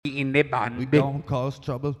in the band. We don't cause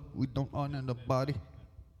trouble. We don't honor nobody.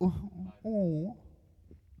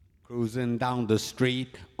 Cruising down the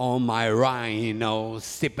street on my Rhino,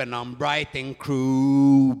 sipping on Bright and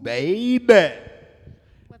Crew, baby.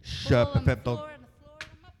 Köper Pepton.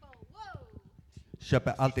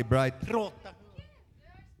 Köper alltid Bright.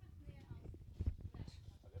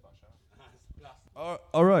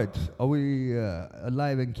 All right, are we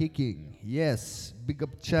alive and kicking? Yes, big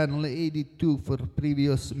up channel 82 for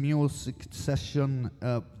previous music session.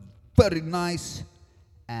 Very nice.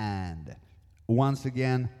 And once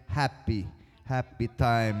again, happy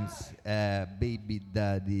times, baby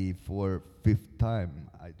daddy for 5th time,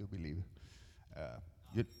 I do believe.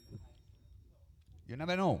 You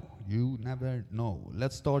never know. You never know.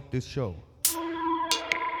 Let's start this show.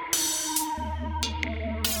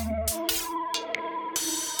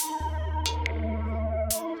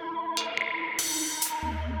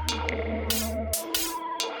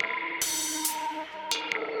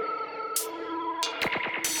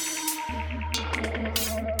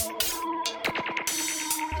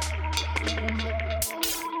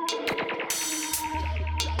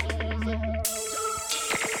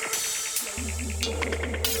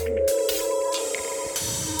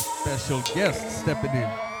 Special guest stepping in.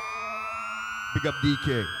 Big up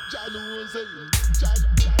DK.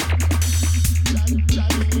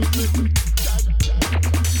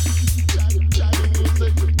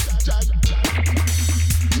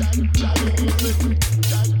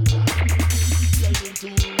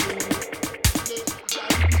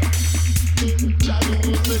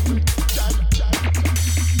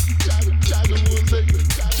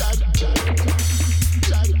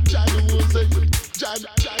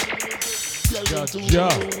 Ja.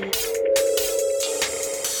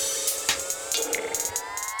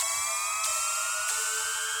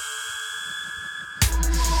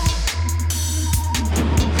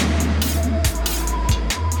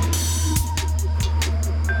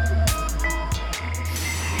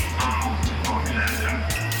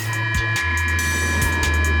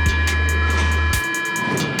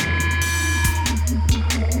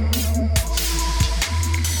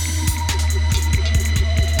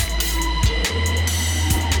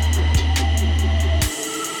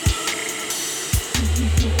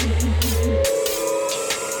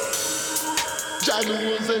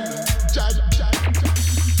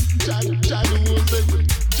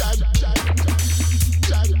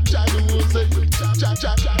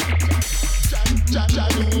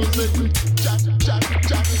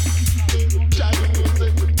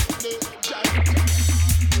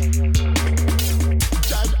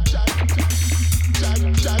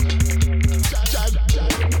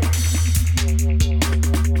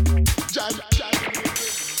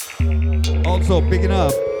 Also picking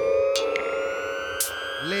up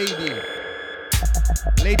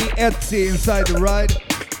Lady Etsy inside the ride.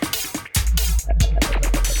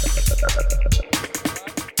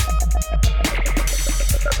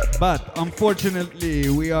 But unfortunately,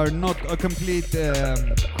 we are not a complete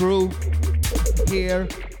crew here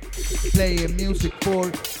playing music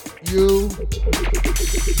for you.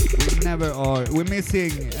 We never are. We're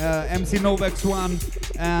missing MC Novax 1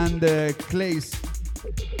 and Clays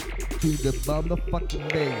to the motherfucking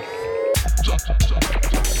bass.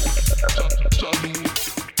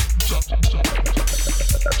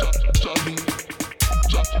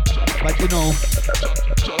 But you know,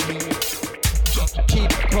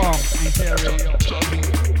 keep calm and carry on.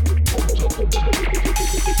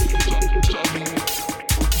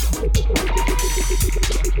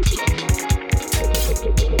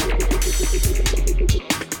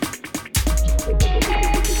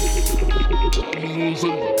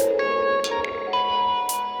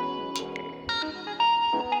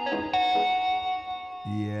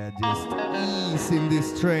 Yeah, just ease in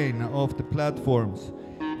this train off the platforms.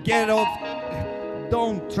 Get off.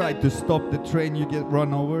 Don't try to stop the train, you get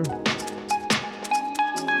run over.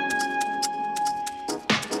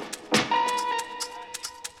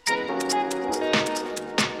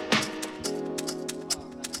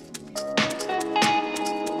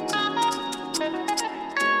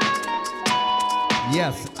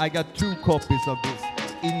 Yes, I got 2 copies of this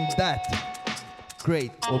in that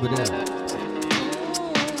crate over there.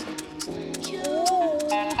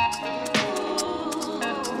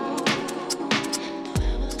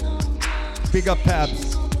 Big up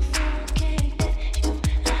Tabs.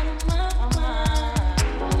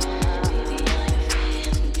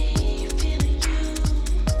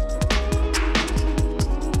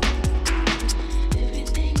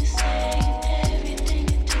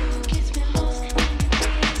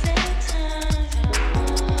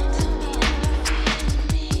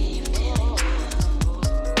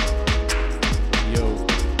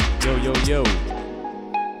 yo,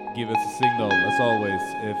 give us a signal as always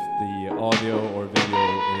if the audio or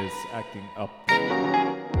video is acting up.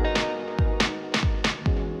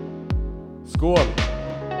 Skål!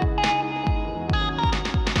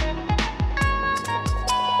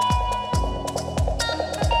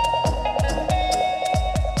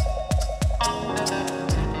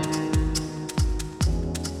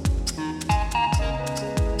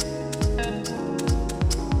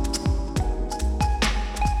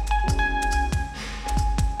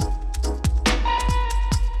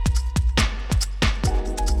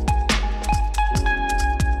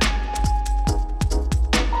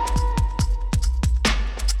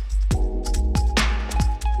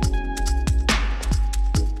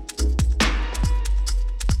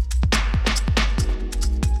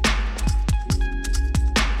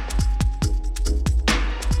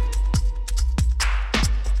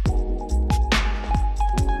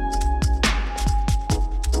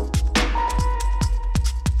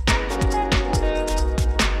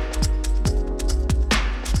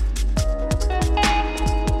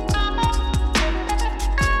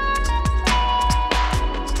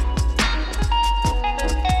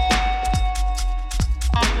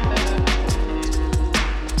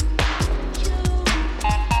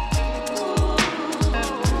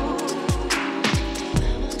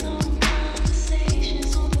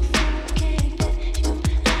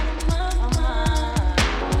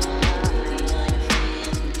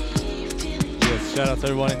 Shout out to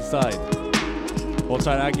everyone inside. Hold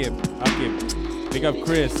tight, Akib. Big up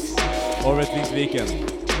Chris. Overthingsviken.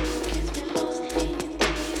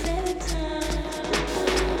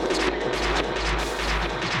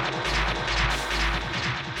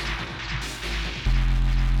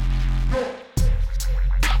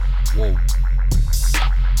 Whoa.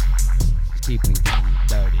 Keeping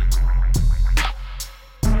dirty.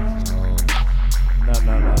 No.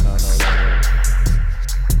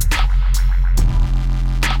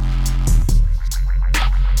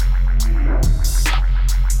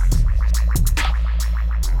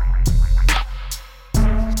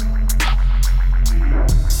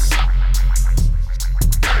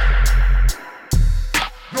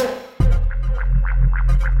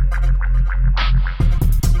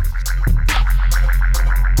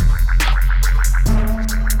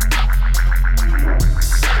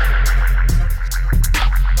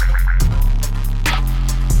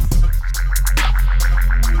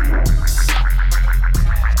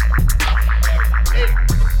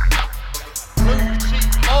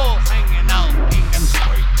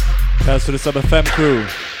 Shouts to the Sub FM crew.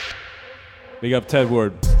 Big up Ted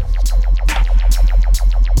Ward.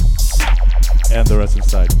 And the rest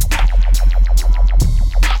inside.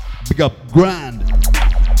 Big up Grand.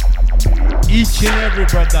 Each and every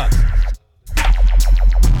brother.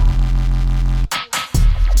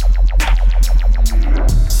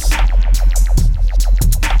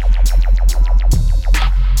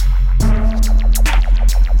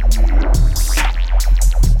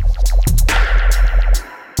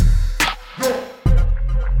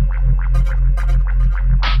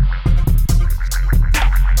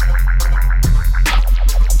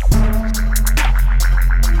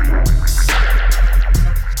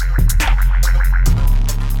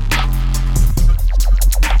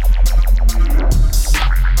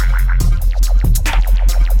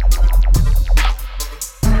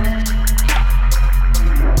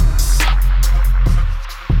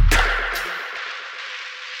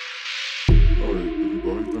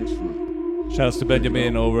 Shouts to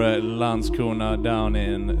Benjamin over at Landskrona down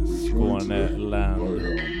in Skåneland.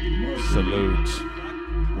 Salute.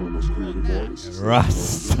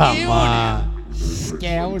 Rastaman.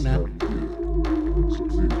 Skåne.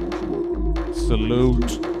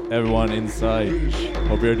 Salute everyone inside.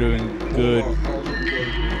 Hope you're doing good.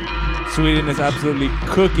 Sweden is absolutely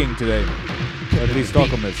cooking today. Or at least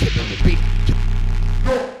Stockholm is.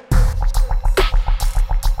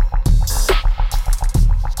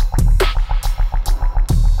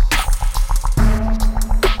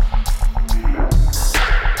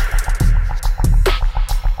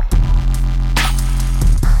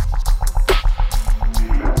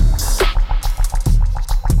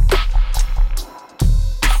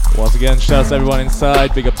 Again, shouts to everyone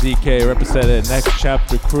inside. Big up DK, represented Next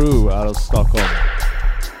Chapter crew out of Stockholm.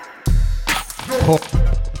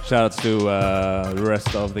 Shoutouts to the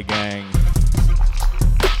rest of the gang.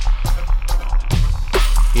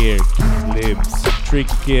 Here, Limbs,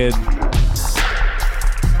 Tricky Kid.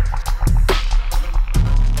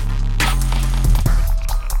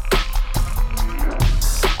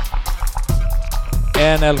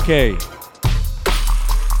 NLK.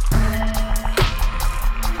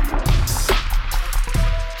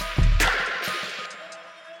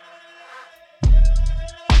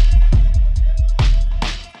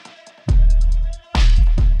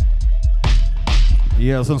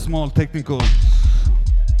 Yeah, some small technicals.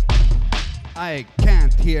 I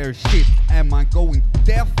can't hear shit. Am I going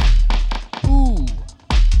deaf? Ooh.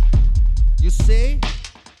 You say?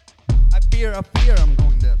 I fear I'm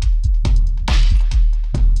going deaf.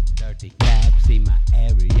 Dirty cabs in my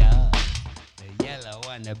area. The yellow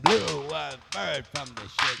and the blue one bird from the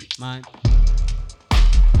shit, man.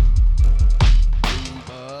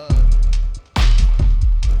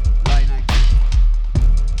 Line I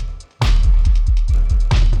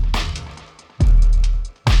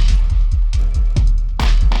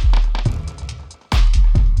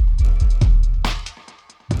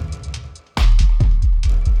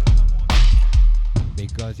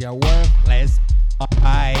Because you're worthless,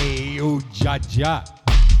 you judge ya.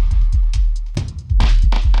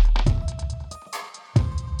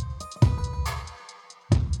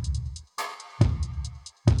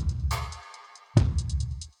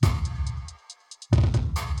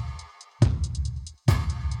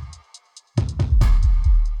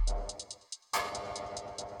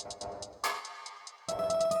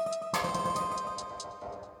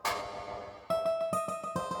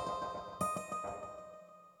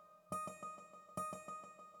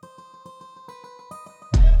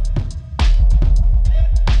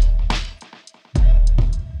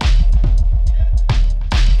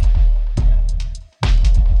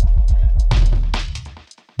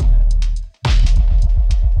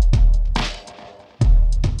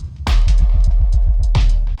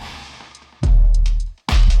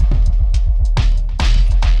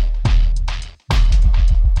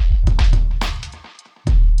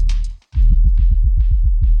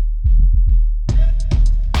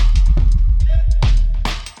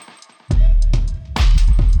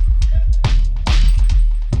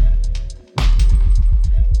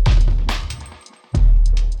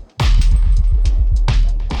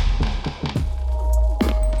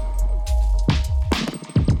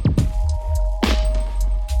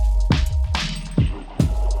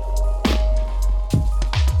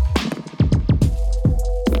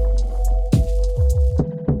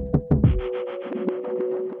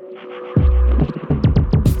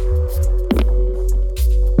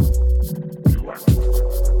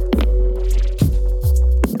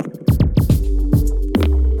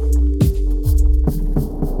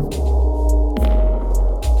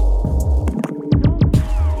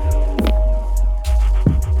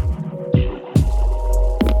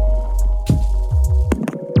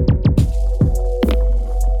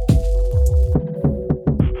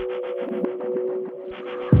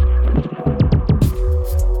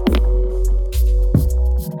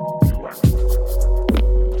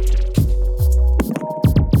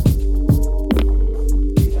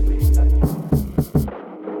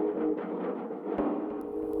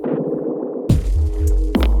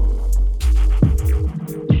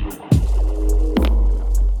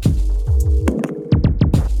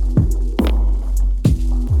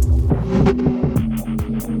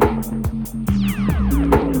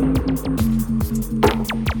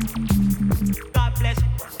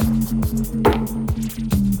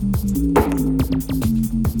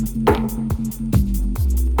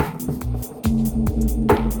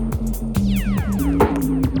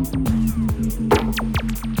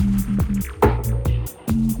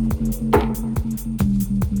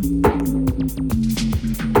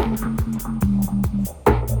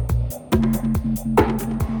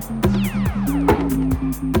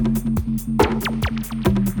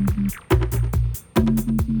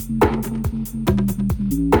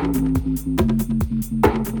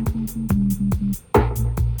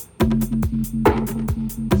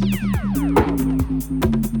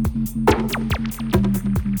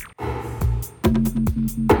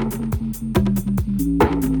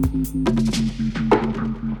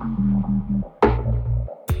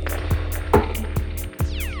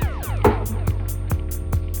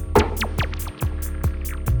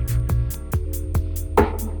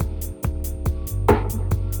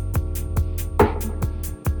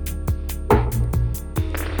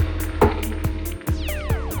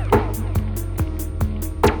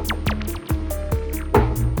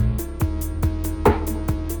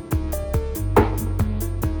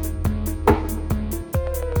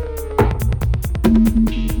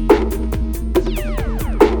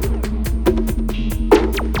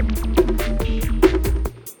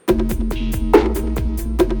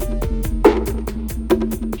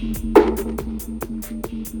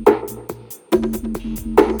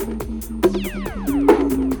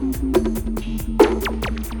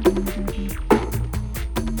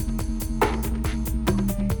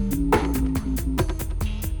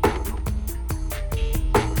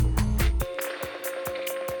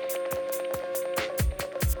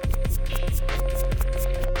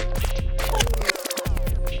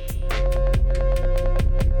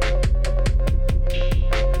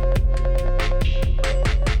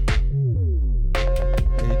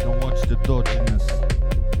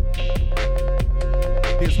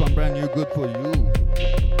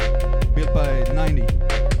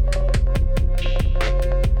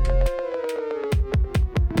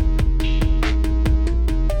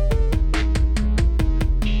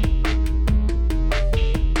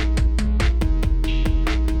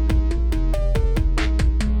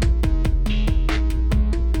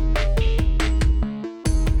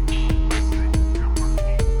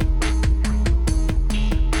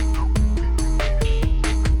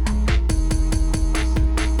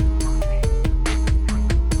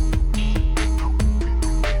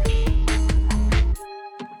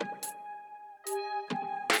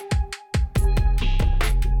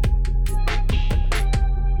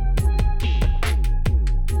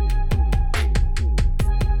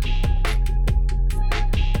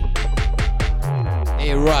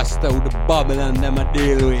 Hey Rasta with the Babylon them I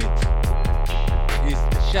deal with. It's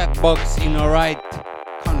the shot box in the right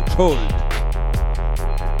controlled.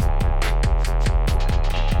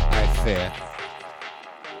 I fear.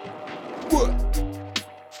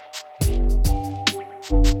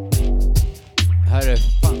 How the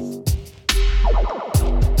fuck?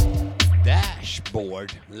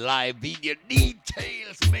 Dashboard, live video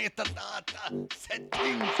details, metadata,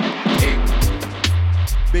 settings.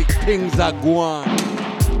 Big things are going.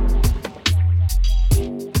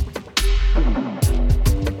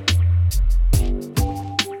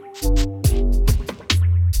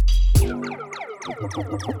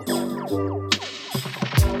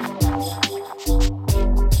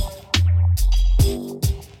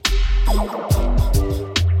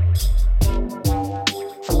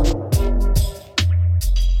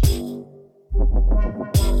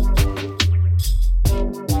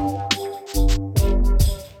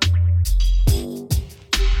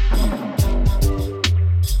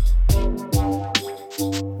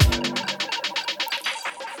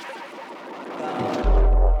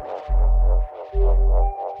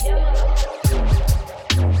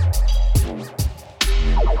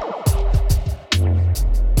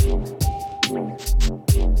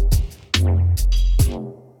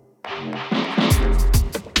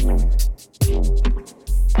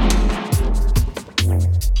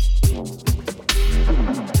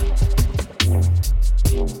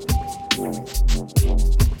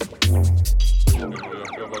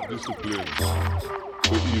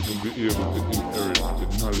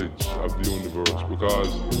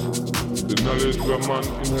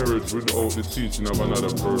 Without the teaching of another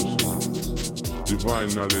person. Divine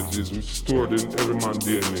knowledge is stored in every man's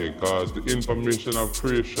DNA, because the information of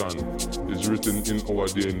creation is written in our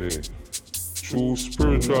DNA. Through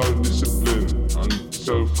spiritual discipline and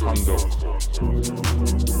self-conduct,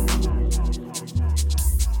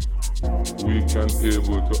 we can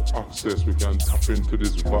able to access, we can tap into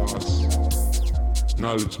this vast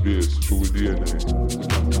knowledge base through DNA. We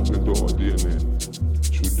can tap into our DNA.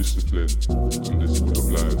 Discipline and this way of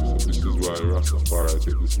life. So this is why Rastafari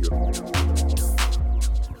take this way.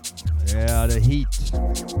 Yeah, the heat.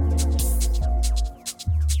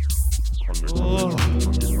 Oh.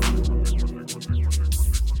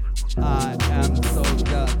 I am so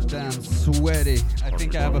goddamn sweaty. I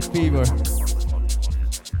think I have a fever.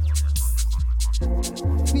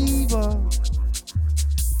 Fever.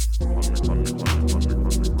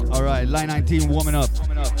 All right, line 19, warming up.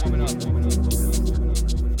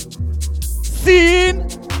 Scene.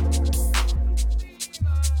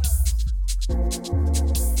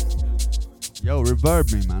 Yo,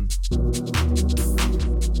 reverb me, man.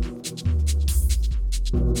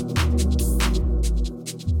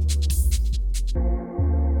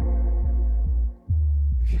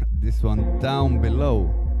 This one down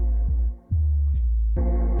below.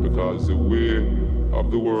 Because the way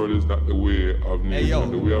of the world is not the way of nature. Hey,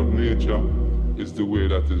 the way of nature is the way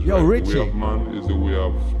that is right. Richie. The way of man is the way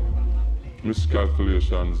of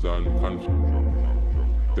miscalculations and confusion.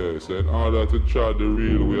 Yeah, so in order to chart the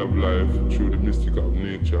real way of life through the mystic of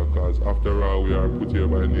nature, because after all we are put here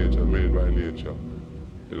by nature, made by nature.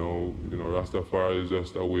 You know, Rastafari is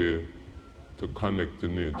just a way to connect to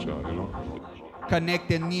nature, you know. Connect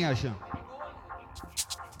the nature.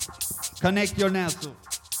 Connect your nature.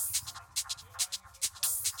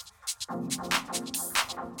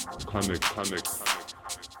 Connect.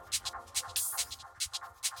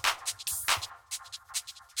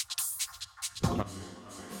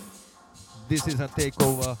 This is a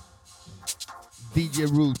takeover. DJ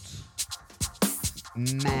Roots.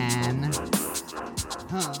 Man.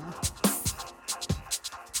 Huh.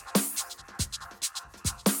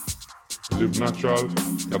 Live natural,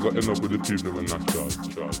 you got to end up with the people who are natural.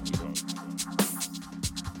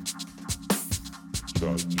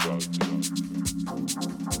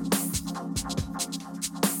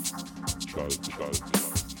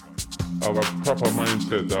 Have a proper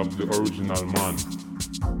mindset of the original man.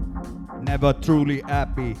 Never truly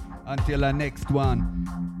happy until the next one.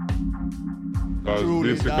 Because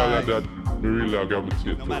basically that we really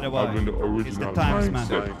gravitate no to matter what. having the original It's the times,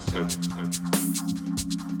 mindset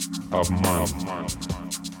of man.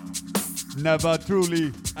 Never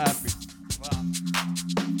truly happy.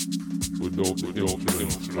 Without the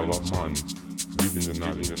influence of a man giving the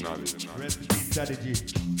knowledge. Recipe strategy.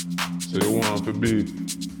 So you want to be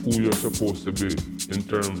who you're supposed to be in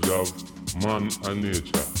terms of man and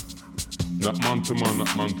nature. Not man to man,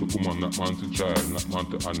 not man to woman, not man to child, not man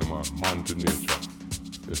to animal, man to nature.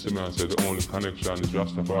 You see me, I say the only connection is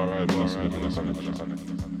Rastafari,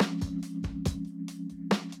 connection.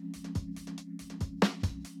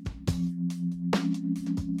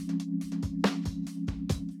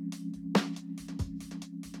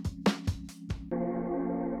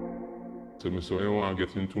 So when you want to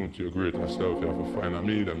get in tune to your greater self, you have to find a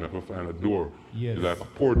medium, you have to find a door. Yes. It's like a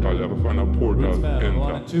portal, you have to find a portal to enter.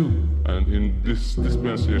 1 and 2. And in this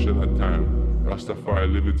dispensation at time,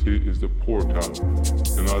 Rastafari liberty is the portal.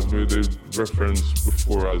 You know, as we did reference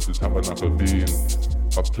before as the tabernacle being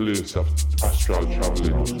a place of astral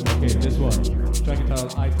traveling. Okay, this one. Track it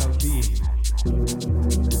out, item B.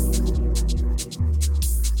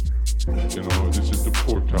 You know, this is the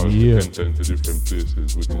portal Yeah. to enter into different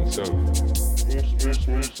places within self.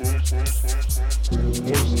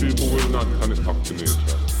 Most people will not connect up to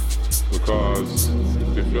nature because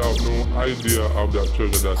if you have no idea of that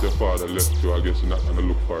treasure that your father left you, I guess you're not gonna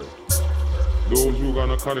look for it. Those who are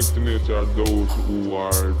gonna connect to nature are those who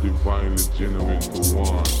are divinely genuine to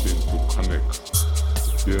wanting to connect.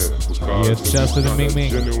 Yeah, because Yes, just if to the it's not Ming a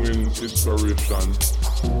Ming. genuine inspiration,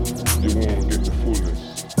 you won't get the fullness.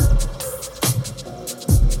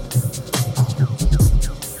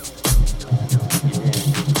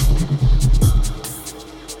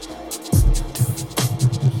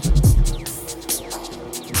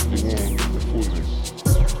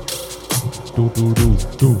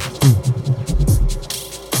 Do.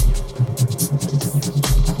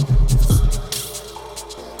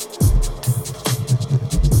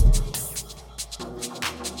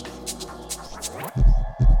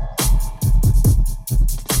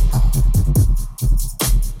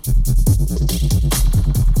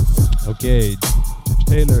 Okay,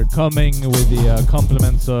 Taylor coming with the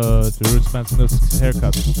compliments to Roots Man's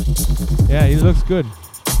haircut. Yeah, he looks good.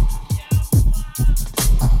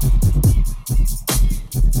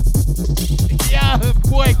 Ja,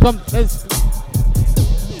 boy, kommt es.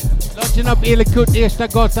 Launching up Illikut,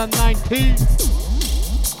 1/19.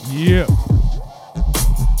 Yeah.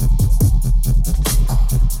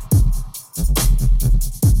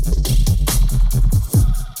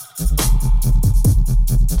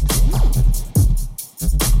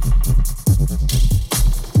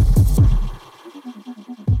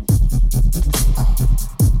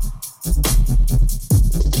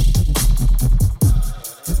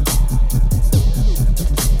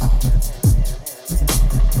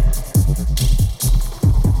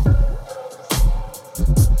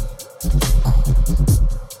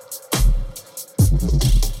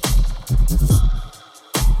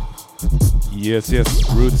 Yes,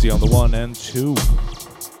 Rootsy on the 1 and 2.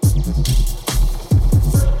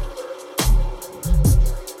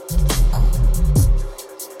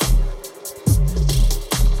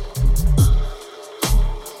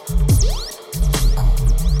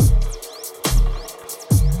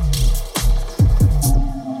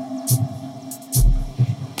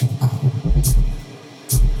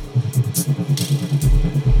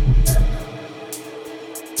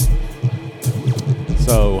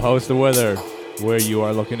 So, how's the weather where you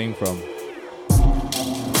are looking in from?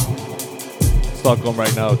 Stockholm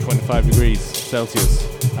right now, 25 degrees Celsius,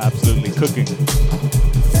 absolutely cooking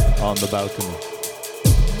on the balcony.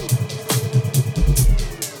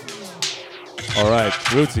 All right,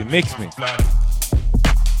 Rootsy, mix me.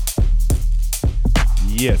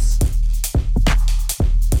 Yes.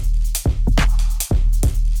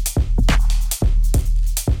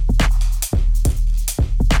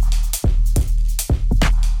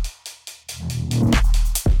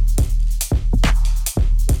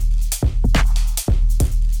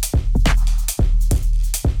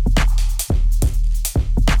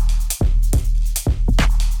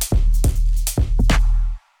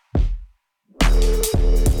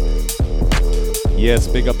 Yes,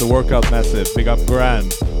 big up the workout massive, big up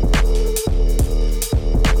Grand.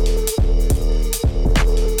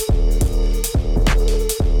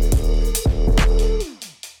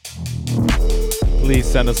 Please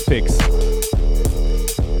send us pics.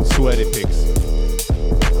 Sweaty pics.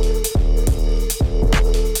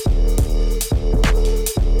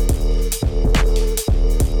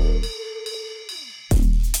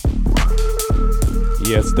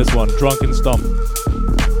 Yes, this one, Drunken Stomp.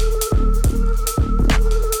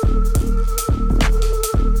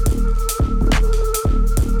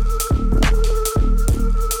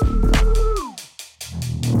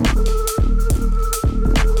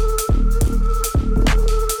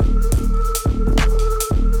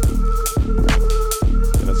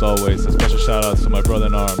 Always, a special shout out to my brother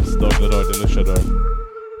in arms, Doglador de Luchador.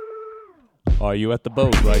 Are you at the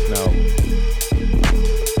boat right now?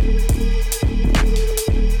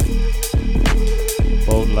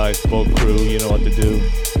 Boat life, boat crew, you know what to do.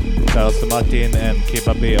 Shout out to Martin and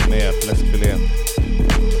Kebabe med fläskfilé.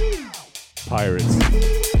 Pirates.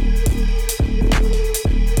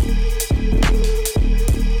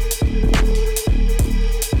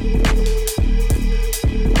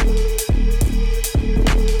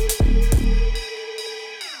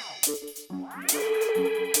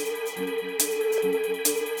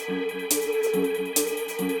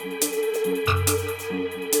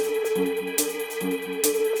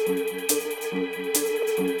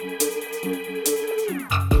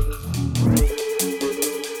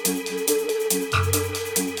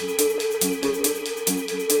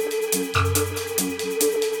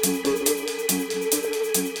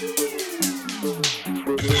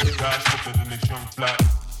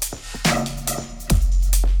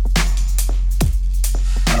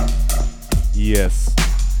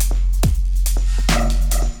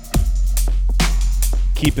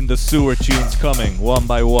 keeping the sewer tunes coming one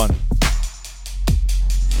by one.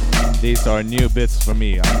 These are new bits for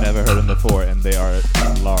me. I've never heard them before, and they are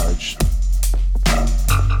large.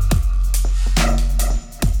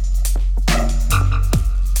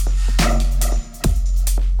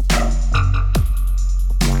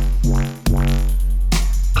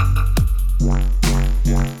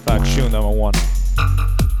 Fact, tune number one.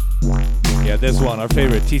 Yeah, this one, our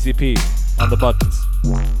favorite, TCP on the buttons.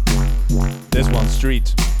 This one,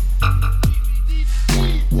 Street.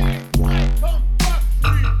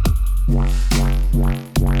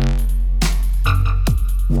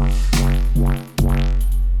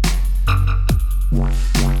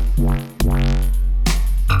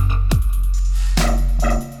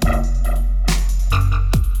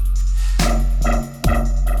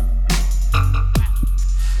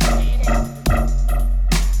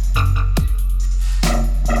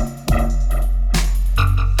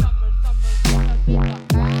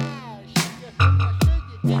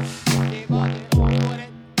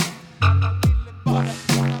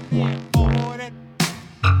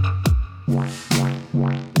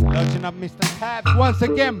 Once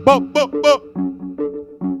again, bo, bo, bo.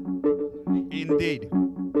 Indeed.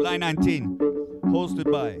 Line 19,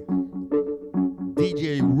 hosted by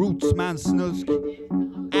DJ Rootsman Snusk,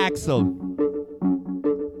 Axel.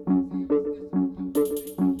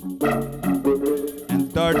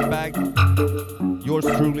 And Dirtbag, yours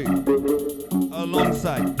truly,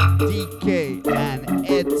 alongside DK and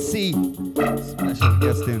Ed C. Special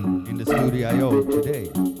guest in the studio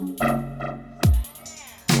today.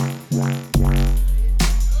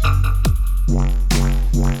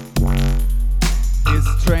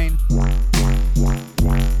 Train.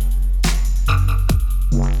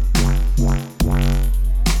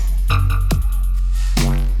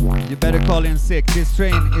 You better call in sick. This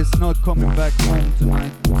train is not coming back home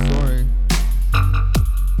tonight. I'm sorry.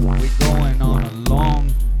 We're going on a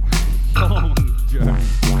long, long journey.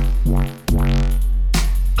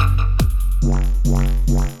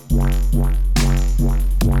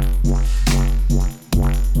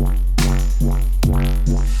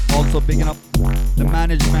 Also picking up the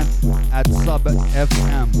management at Sub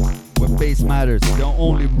FM, where bass matters, the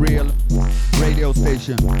only real radio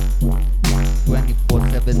station.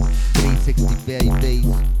 24/7, 365 days,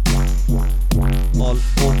 all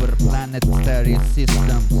over planetary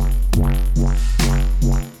systems.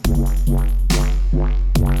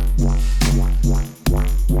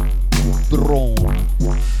 Drone.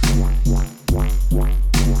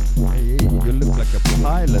 Hey, you look like a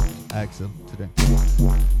pilot, Axel, today.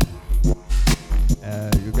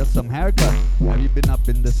 You got some haircut. Have you been up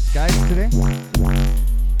in the skies today?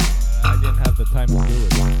 I didn't have the time to do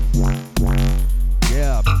it.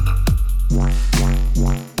 Yeah.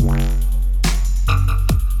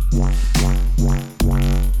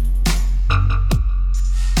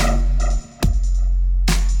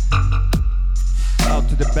 Out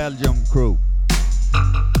to the Belgium crew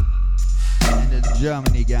and the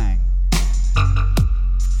Germany gang.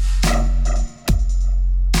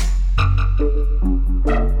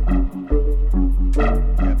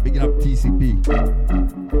 Yeah, picking up TCP.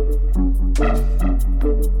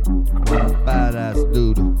 What a badass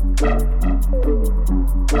dude.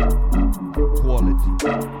 Quality.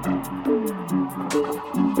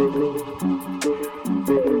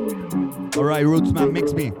 Alright, Rootsman,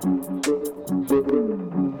 mix me.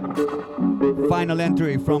 Final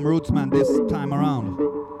entry from Rootsman this time around.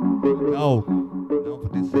 No for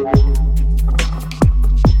this thing.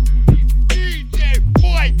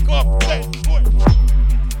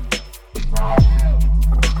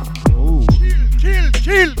 Oh.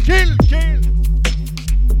 Kill.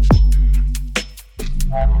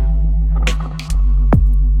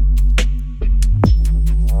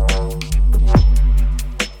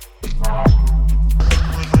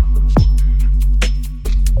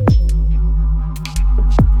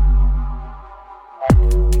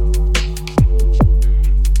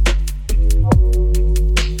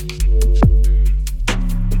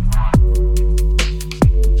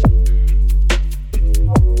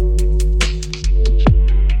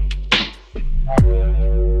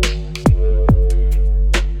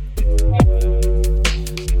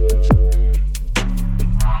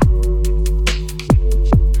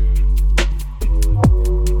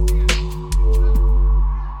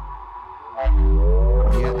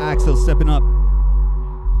 Stepping up,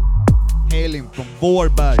 hailing from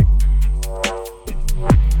Vårberg.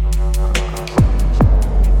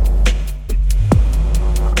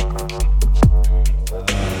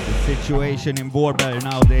 The situation in Vårberg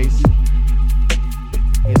nowadays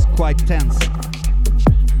is quite tense.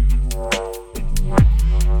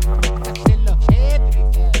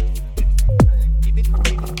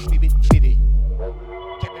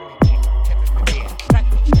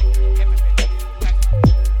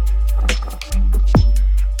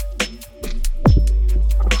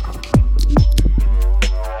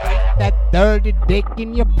 dirty dick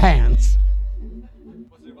in your pants.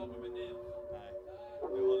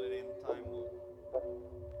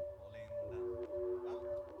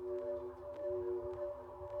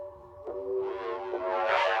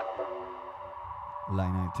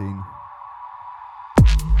 Line 19.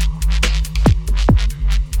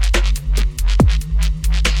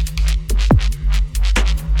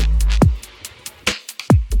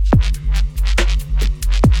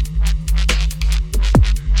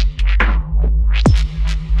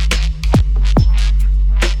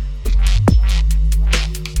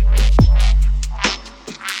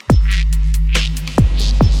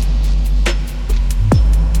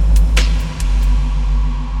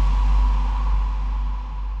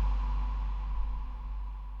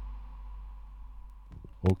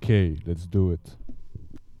 Okay, let's do it.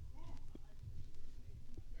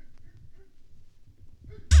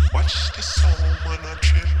 Watch the sound, man, I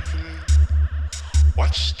tremble.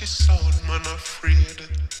 Watch the sound, man, afraid.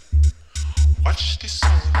 Watch the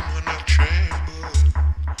sound, man, I tremble.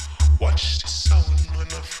 Watch the sound, man,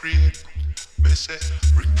 afraid. They say,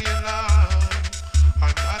 bring the alarm.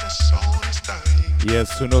 Another sound is dying.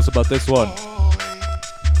 Yes, who knows about this one?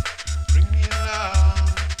 Bring the alarm.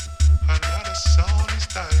 Another sound is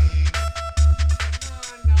dying.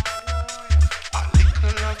 A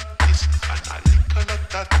little of this and a little of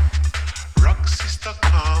that. Rock sister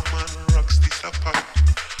calm and rock sister pop.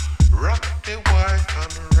 Rock the white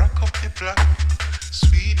and rock up the black.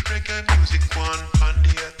 Sweet reggae music one on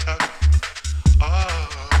the attack.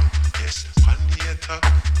 Ah, yes, on the attack.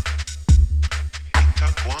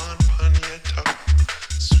 Attack one on the attack.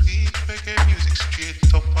 Sweet reggae music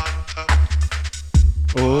straight up on top.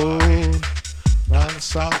 Oh,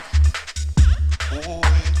 Non-stop. Oh,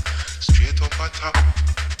 straight up on top.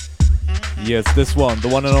 yes, this one, the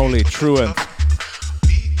one and only Truant.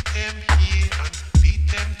 Beat them here and beat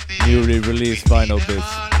them there. Newly released vinyl Beat them biz.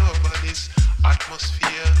 all over this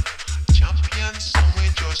atmosphere. Champions, so we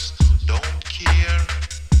just don't care.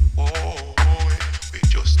 Oh, we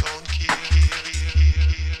just don't care.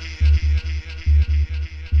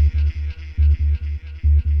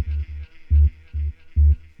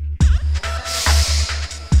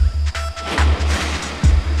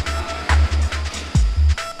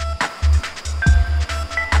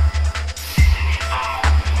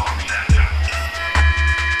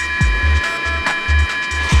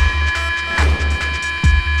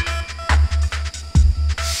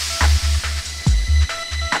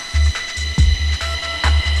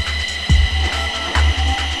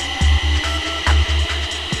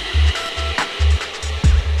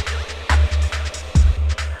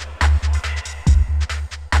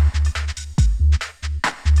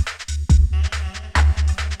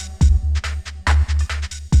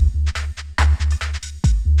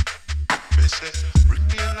 They say, bring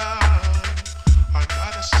the alarm.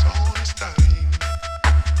 Another sound is dying.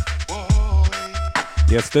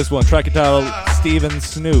 Boy, Yes, this one, track it out, Steven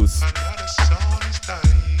Snooze. another sound is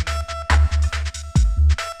dying.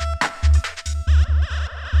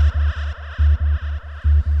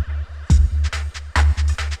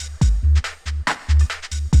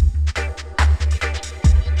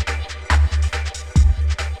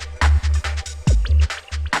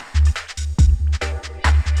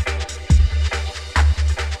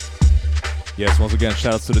 Yes, once again,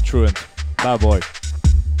 shoutouts to the Truant. Bad boy.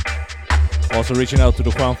 Also reaching out to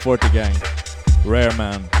the Juan Forte gang, Rare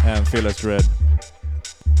Man, and Fearless Dread.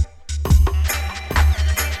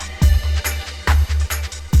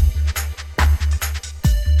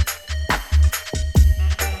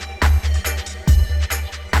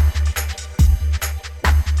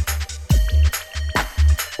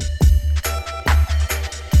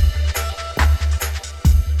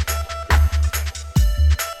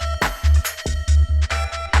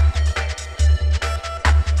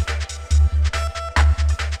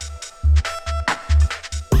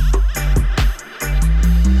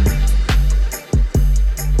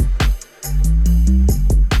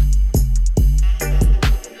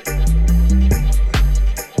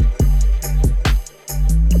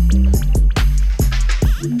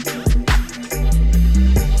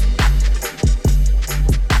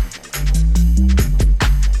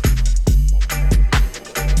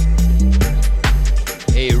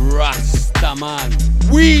 Hey, Rasta man,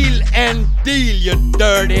 wheel and deal, you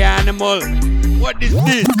dirty animal. What is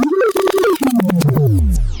this?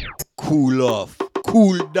 Cool off,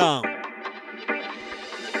 cool down.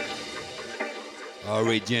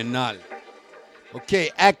 Original.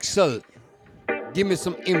 Okay, Axel, give me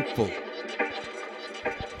some info.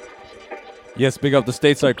 Yes, big up the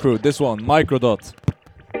stateside crew. This one, Microdot.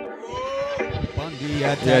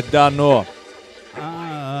 Yeah, Dano.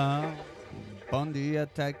 On the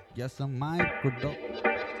attack, just a microdot.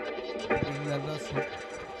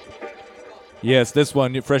 Yes, this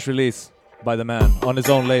one, fresh release by the man on his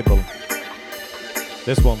own label.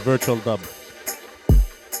 This one, virtual dub.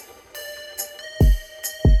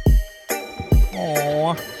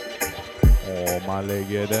 Åh, man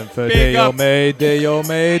lägger den för dig och mig, dig och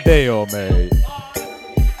mig, dig och mig.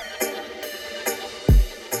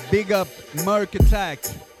 Big up Merc Attack,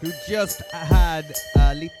 who just had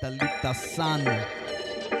a little son.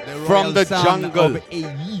 From the son jungle. Of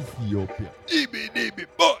Ethiopia.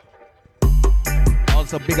 Boy.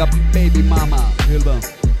 Also big up baby mama, Hilda.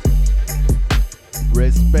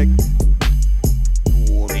 Respect.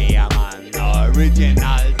 Vi är man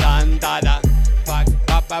original dandada. Fuck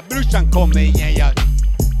pappa brorsan kom igen jag.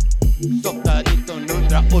 Stoppade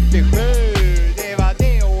 1987. Det var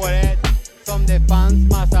det året som det fanns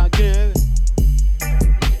massa gruv.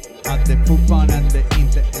 Att det fortfarande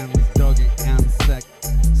inte ens dragit en säck.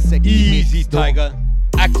 Easy Tiger.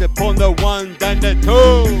 Axe upon the one then the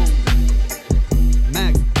two.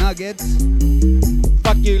 Mac Nuggets.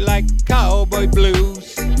 Fuck you like cowboy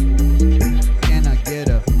blues. Can I get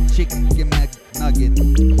a chicken Mac Nugget?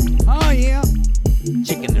 Oh yeah.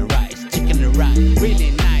 Chicken and rice.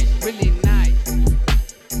 Really nice, really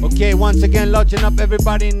nice. Okay, once again, lodging up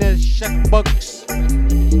everybody in the checkbooks.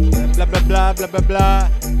 Blah, blah, blah, blah, blah, blah.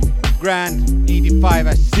 Grand 85,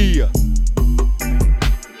 I see ya.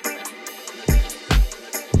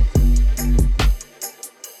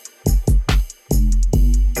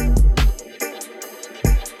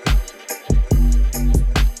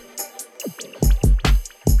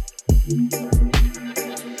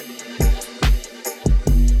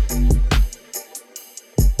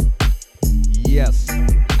 Yes,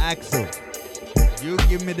 Axel, you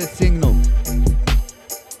give me the signal.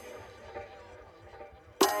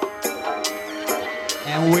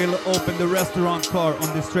 And we'll open the restaurant car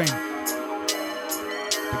on this train to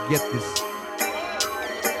get this.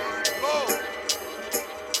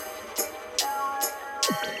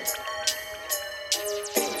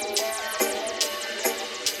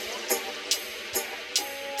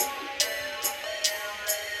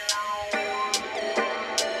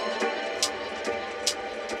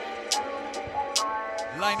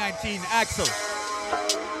 Line 19, Axel.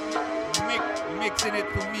 Mixing it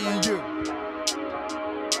for me and you.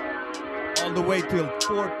 All the way till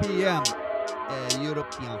 4 p.m.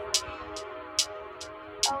 European.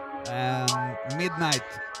 Midnight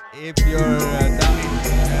if you're down in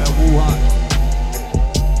Wuhan.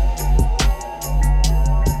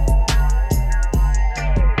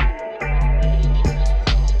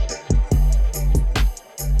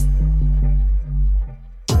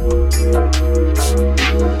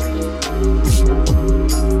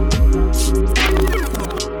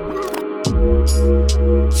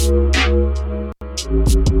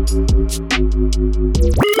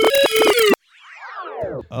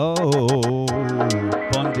 Oh,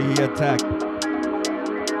 Bondi attack.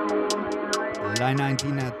 Line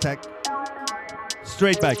 19 attack.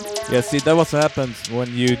 Straight back. Yeah, see, that was what happens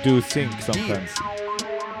when you do sync sometimes.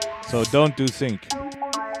 So don't do sync.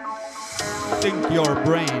 Sync your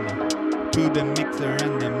brain to the mixer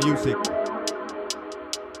and the music.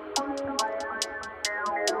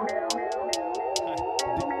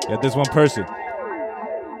 Yeah, this one person.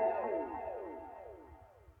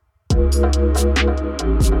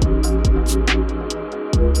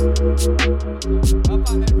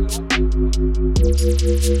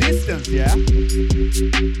 Distance, yeah?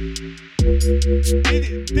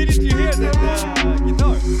 Didn't you hear the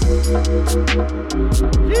guitar?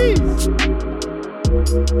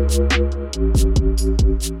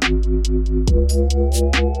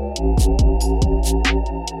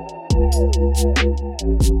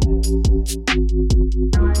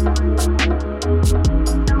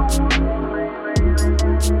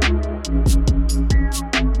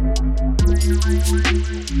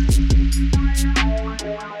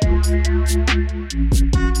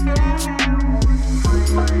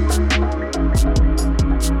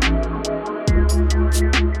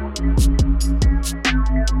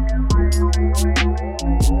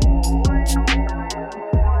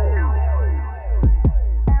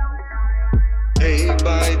 Day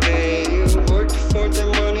by day, you work for the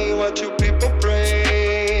money, what you people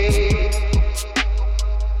pray.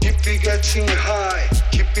 Keep it getting high,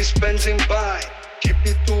 keep it spending by, keep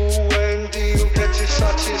it doing you get it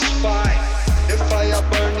satisfied. The fire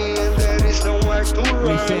burning and there is nowhere to run.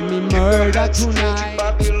 We say me Keep your murder head straight, tonight.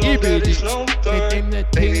 Babylon, there is no turn.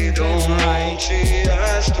 They don't right. want she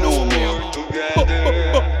has to work together.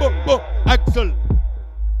 Axel.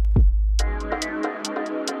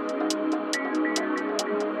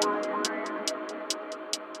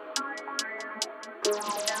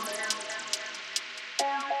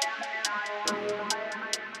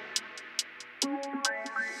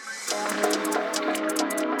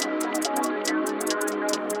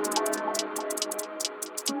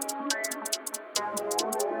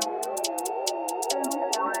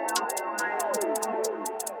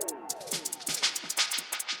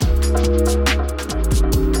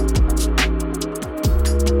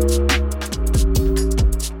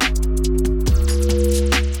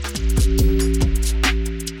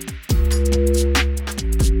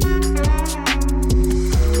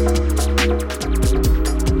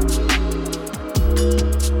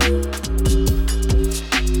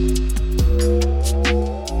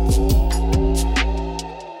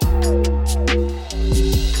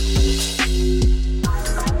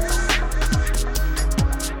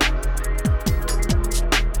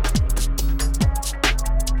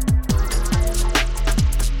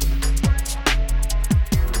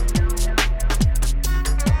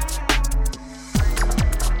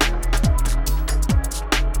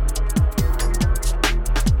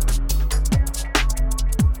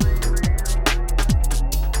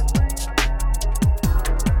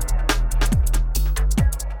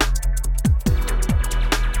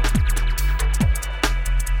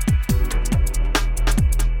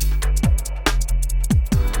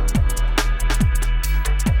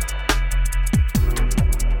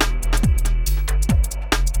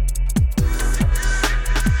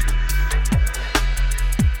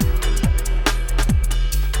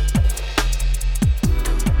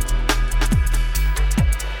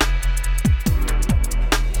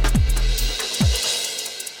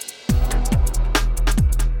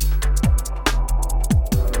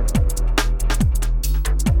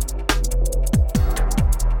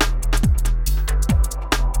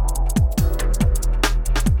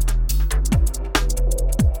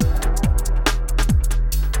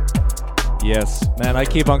 Yes, man, I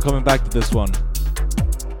keep on coming back to this one.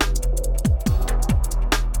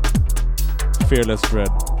 Fearless Dread,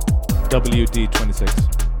 WD26.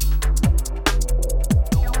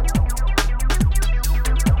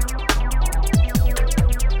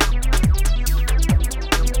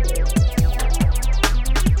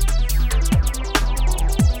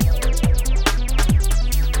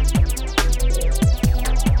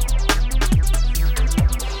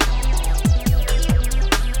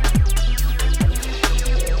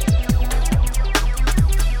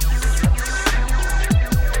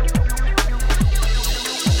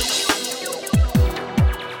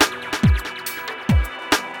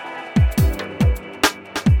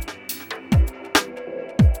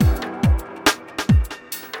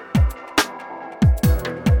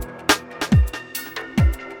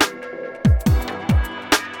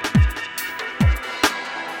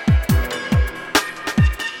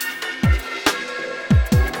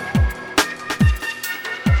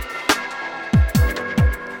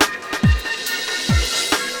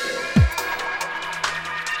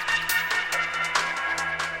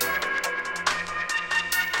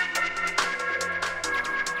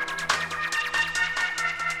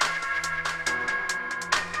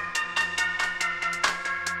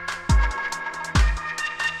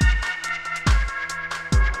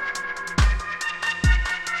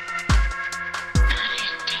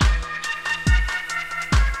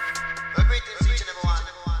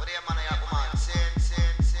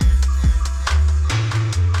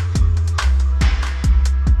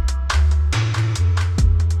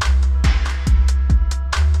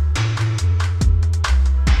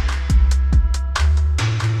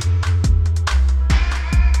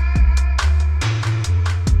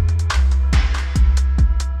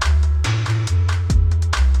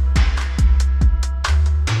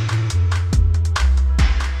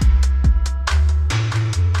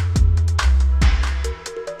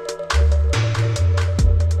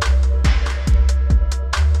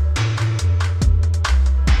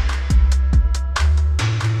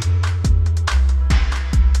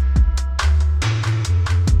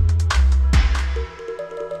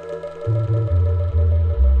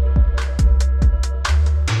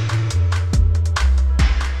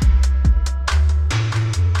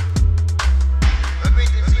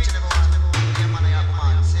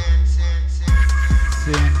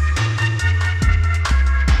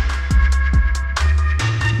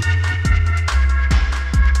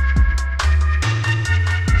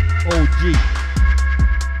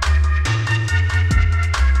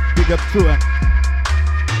 Big up True.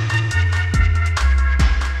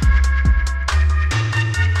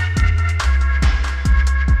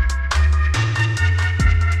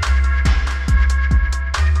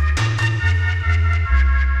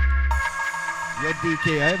 Yo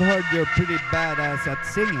DK, I've heard you're pretty badass at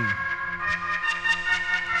singing.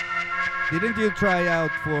 Didn't you try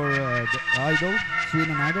out for the Idol,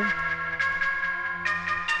 Sweden Idol?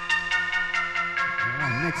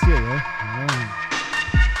 Oh, next year, yeah. Oh.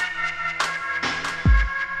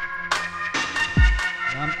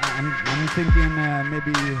 I'm thinking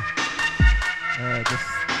maybe the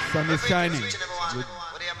sun is shining.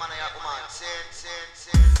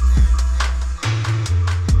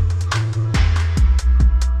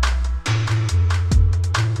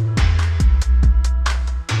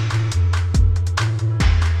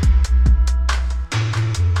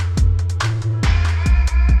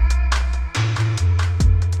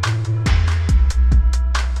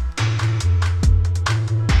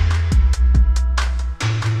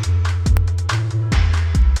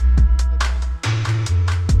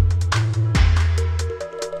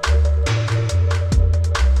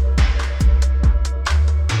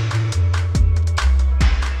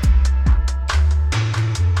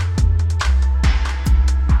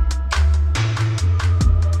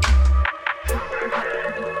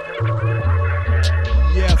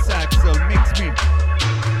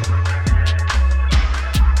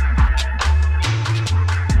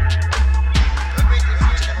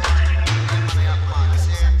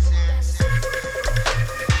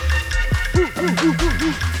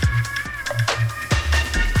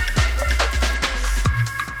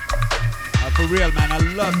 For real, man, I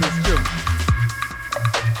love this tune.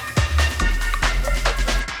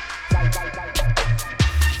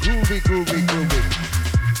 Groovy, groovy, groovy.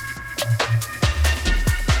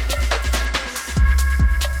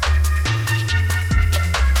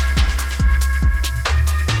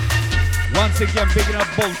 Once again, picking up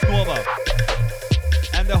Bolt Nova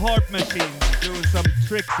and the Heart Machine doing some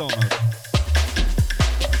tricks on us.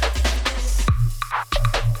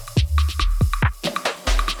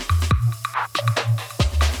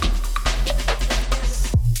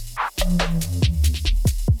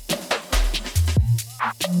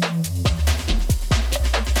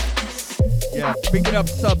 Bigging up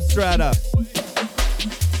Substrata.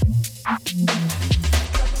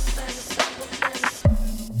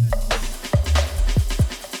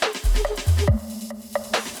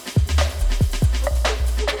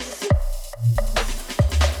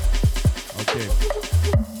 Okay.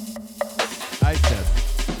 I said,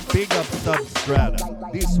 big up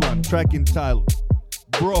Substrata. This one, track entitled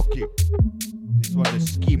Brocky. This one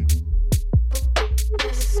is Skim.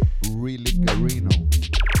 Really Garino.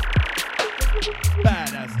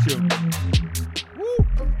 Badass tune. Woo.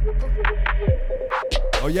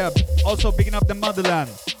 Oh yeah, also picking up the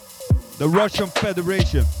motherland, the Russian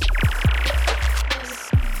Federation.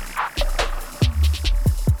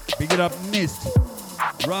 Pick it up Mist,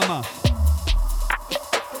 Rama,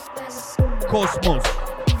 Cosmos.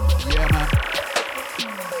 Yeah man,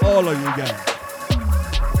 all of you guys.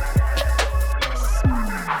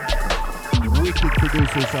 Wicked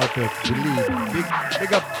producers out there, believe.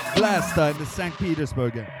 Big up Blasta in the St.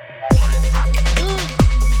 Petersburg.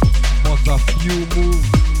 Was a few moves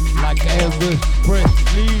like L-Wiz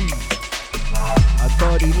Presley. I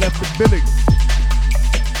thought he left the building.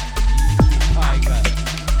 Tiger.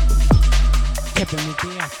 Keeping me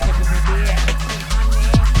there, keeping me there.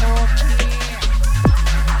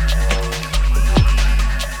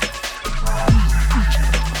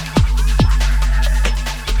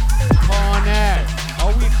 Corner.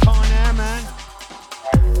 Are we corner, man?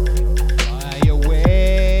 Fly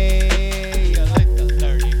away. You like the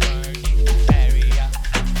 30 bird in the area.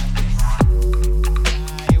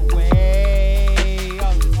 Fly away.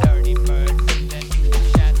 All the 30 birds in the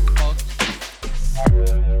chat box.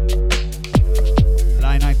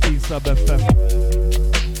 Line 19 Sub FM.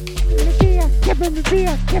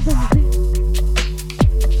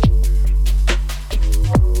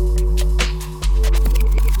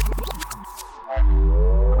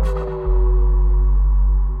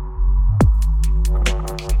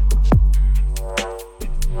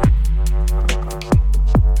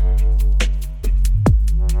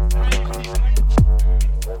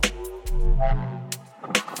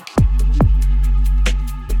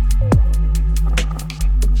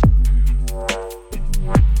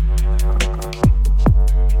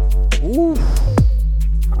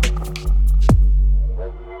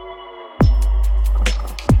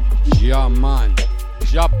 Ja man,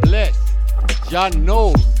 ja bless, ja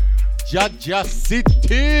knows, ja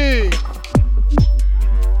city.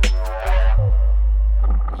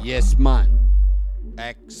 Yes man,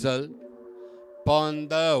 Axel, on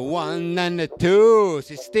the 1 and the 2,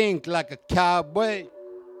 she stink like a cowboy.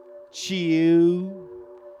 Chew.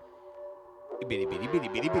 Bitty bitty bitty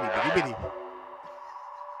bitty bitty bitty bitty.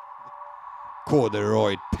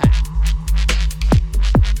 Corduroy pants.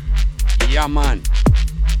 Yeah man.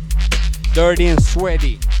 Dirty and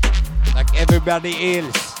sweaty, like everybody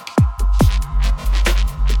else.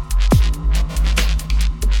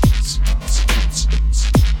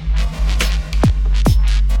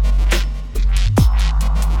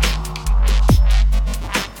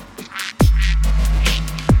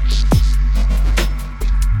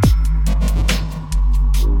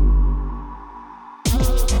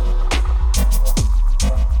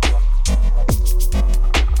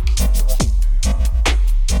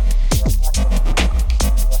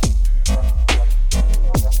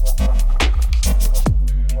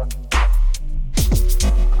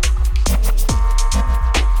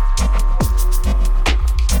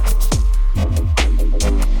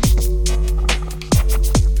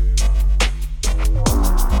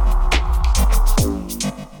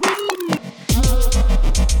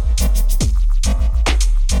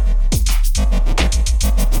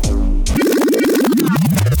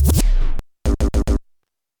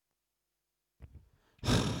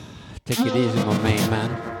 Take it easy, my main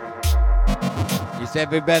man. Is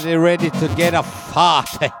everybody ready to get a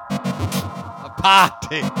party? A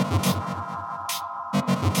party!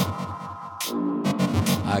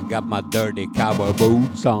 I got my dirty cowboy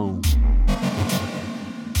boots on.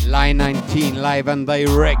 Line 19, live and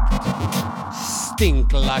direct.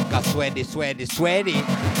 Stink like a sweaty, sweaty, sweaty.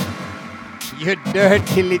 You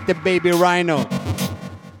dirty little baby rhino.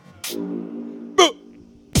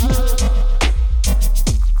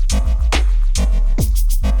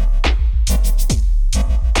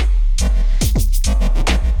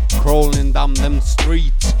 Rolling down them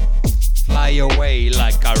streets, fly away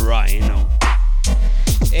like a rhino.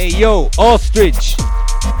 Hey yo, ostrich,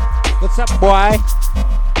 what's up, boy?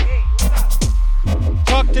 Hey, what's up?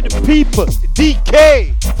 Talk to the people,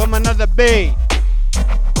 DK from another bay.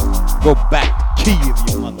 Go back to Kiev,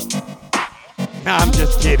 you mother. Nah, I'm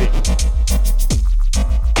just kidding.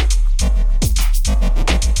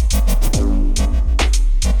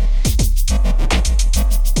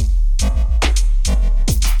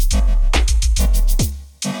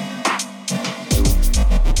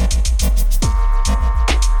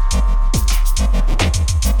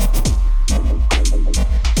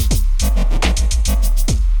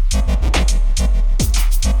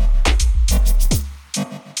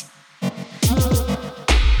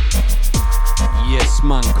 Yes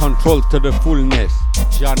man, control to the fullness.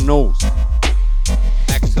 Jah knows.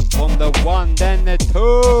 Except from the one, then the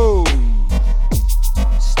two.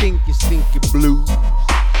 Stinky, stinky blues.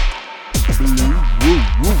 Blue, woo,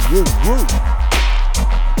 woo, woo, woo.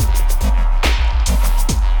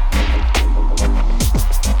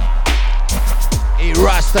 Hey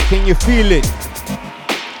Rasta, can you feel it?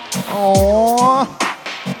 Aww.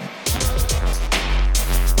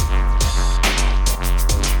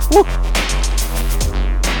 Woo.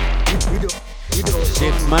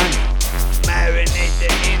 Shit man,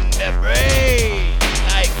 marinated in the brain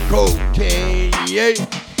like cocaine, yeah.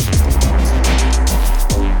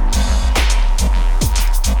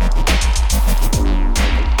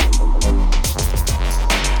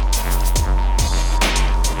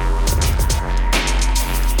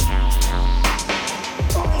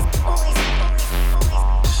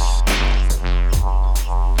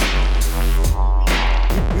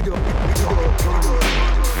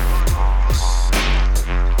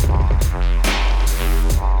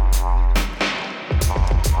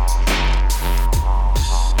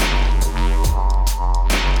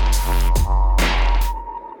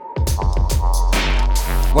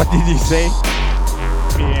 What did he say?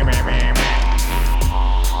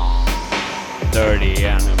 Dirty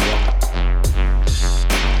animal.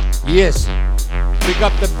 Yes, pick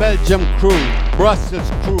up the Belgium crew, Brussels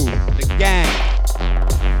crew, the gang.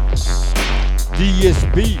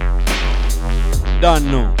 DSB, don't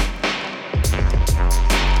know.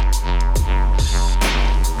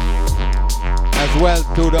 As well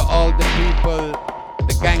to all the people,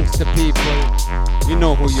 the gangster people, you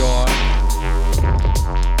know who you are.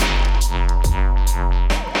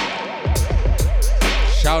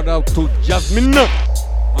 Shout out to Jasmine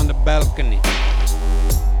on the balcony.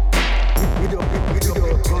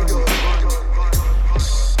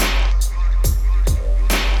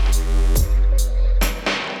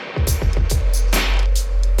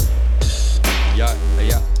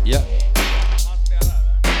 Ja.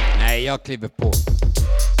 Nej, jag kliver på.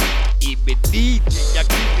 IBD, jag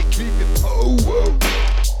kliver på. Oh.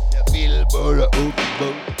 Jag vill bara upp.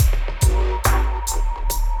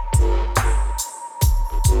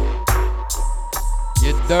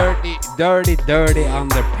 You dirty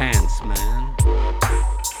underpants, man.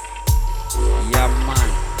 Yeah, man.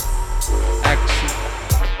 Action.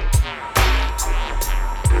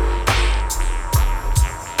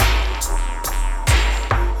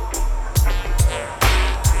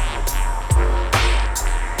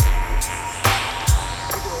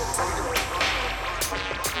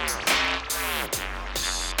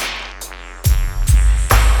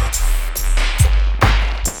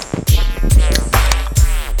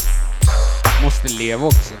 Måste leva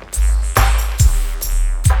också.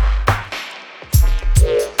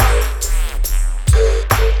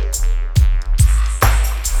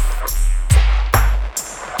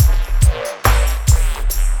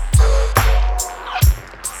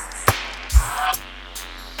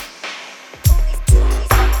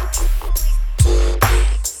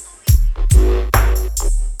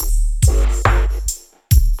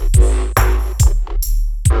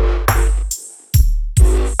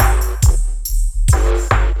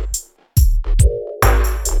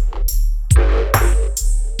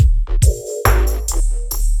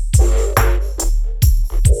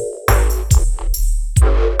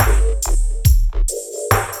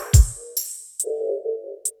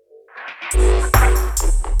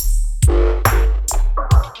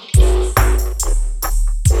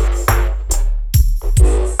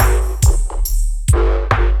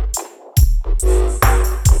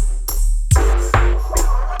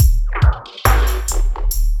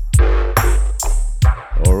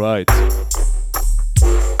 Right.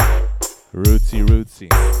 Rootsy.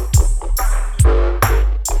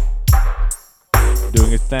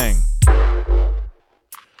 Doing its thing.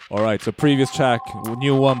 Alright, so previous track,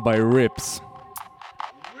 new one by Rips.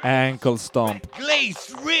 Ankle Stomp.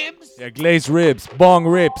 Glazed ribs? Yeah, glazed ribs. Bong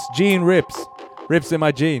rips. Jean rips. Rips in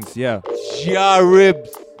my jeans, yeah. Ja ribs.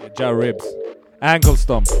 Yeah, ja ribs. Ankle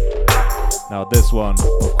Stomp. Now this one,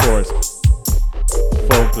 of course.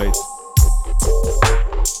 Foam plate.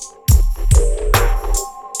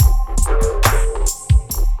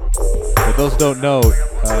 For those who don't know,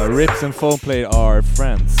 Rips and Foam Plate are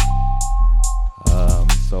friends.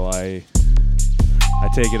 So I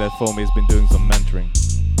take it that Foamy has been doing some mentoring.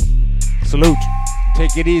 Salute.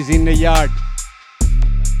 Take it easy in the yard.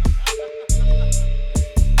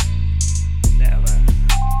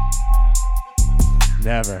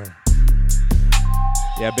 Never.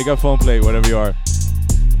 Yeah, big up Foam Plate, whatever you are.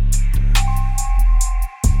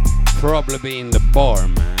 Probably in the bar,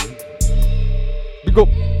 man. Big up.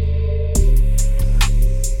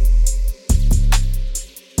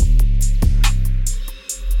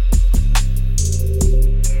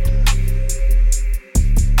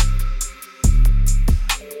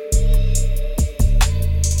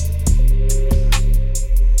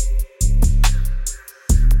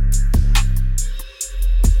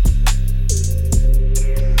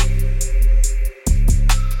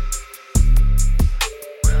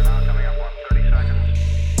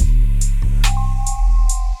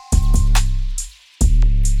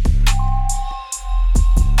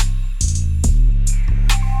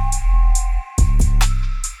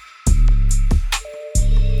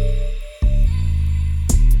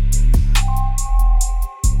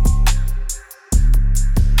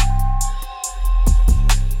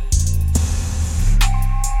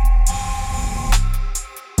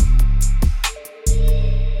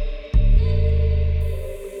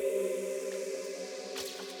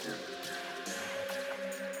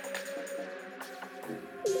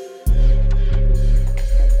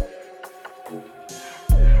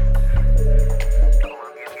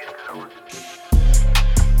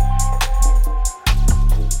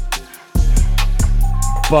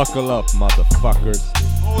 Buckle up, motherfuckers.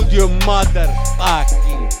 Hold your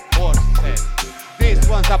motherfucking horses. This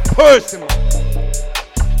one's a personal.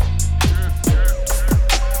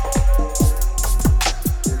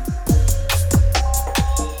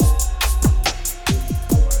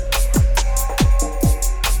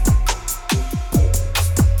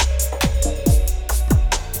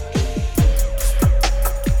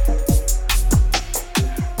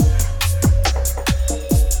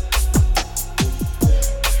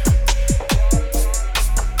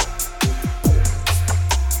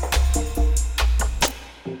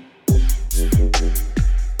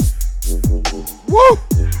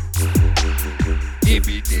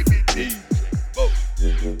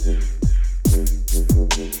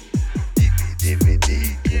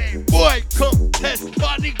 Boy, come test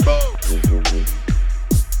body go.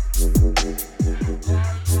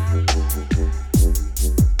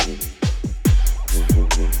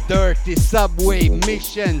 Dirty subway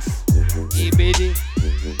missions. EBD.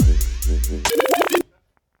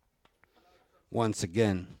 Once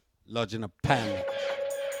again, lodging a panic.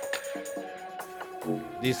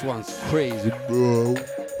 This one's crazy, bro.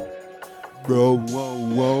 Bro,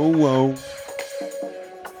 whoa.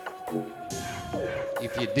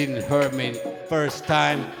 If you didn't hear me first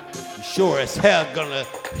time, you sure as hell gonna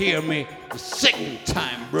hear me the second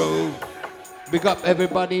time, bro. Big up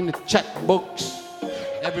everybody in the chat books,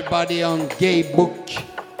 everybody on gay book,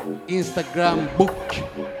 Instagram book.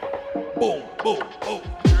 Boom, boom, boom.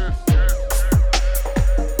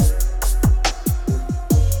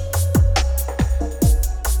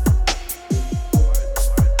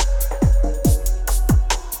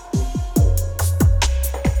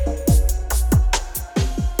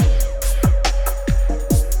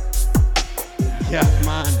 Yeah,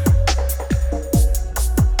 man.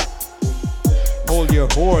 Hold your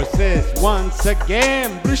horses once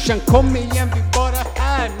again. Brorsan, kom igen, vi bara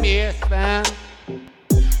här med fan.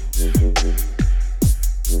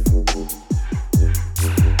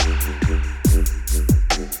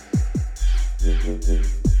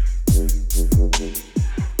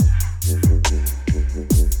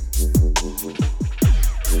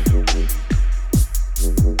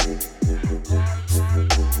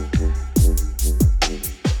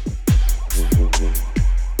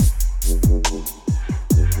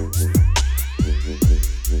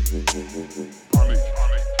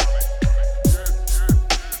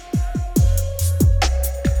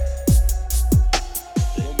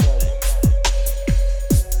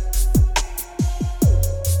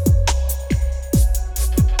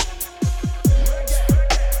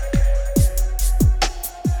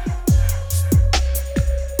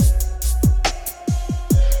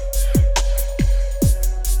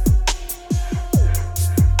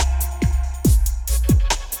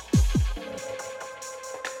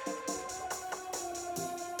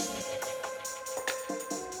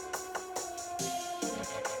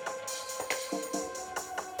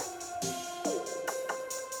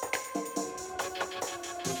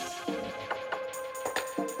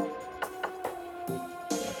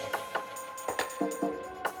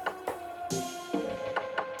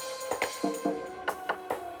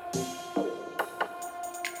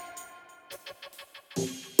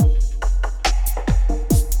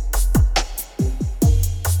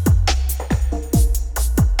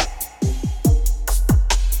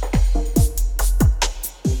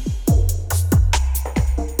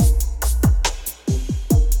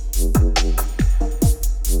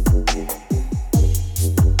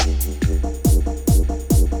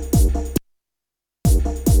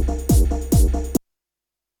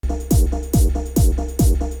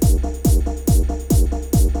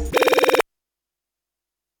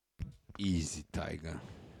 Easy, Tiger.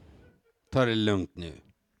 Ta det lugnt nu.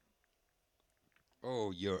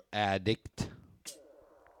 Oh, you're addict.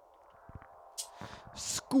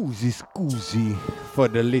 Scoozy for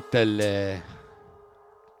the little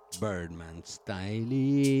Birdman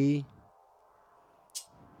styly.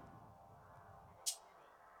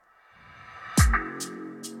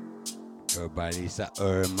 Everybody's a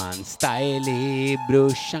Urman styly.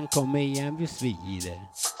 Brorsan, kom igen, vi svider.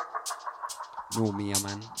 No, Mia,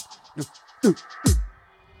 man.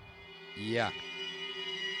 Yeah.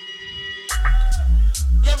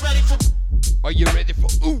 Are you ready for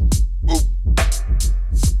ooh?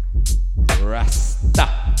 Rasta.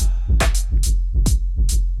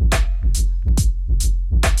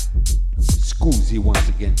 Scoozy once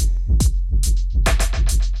again.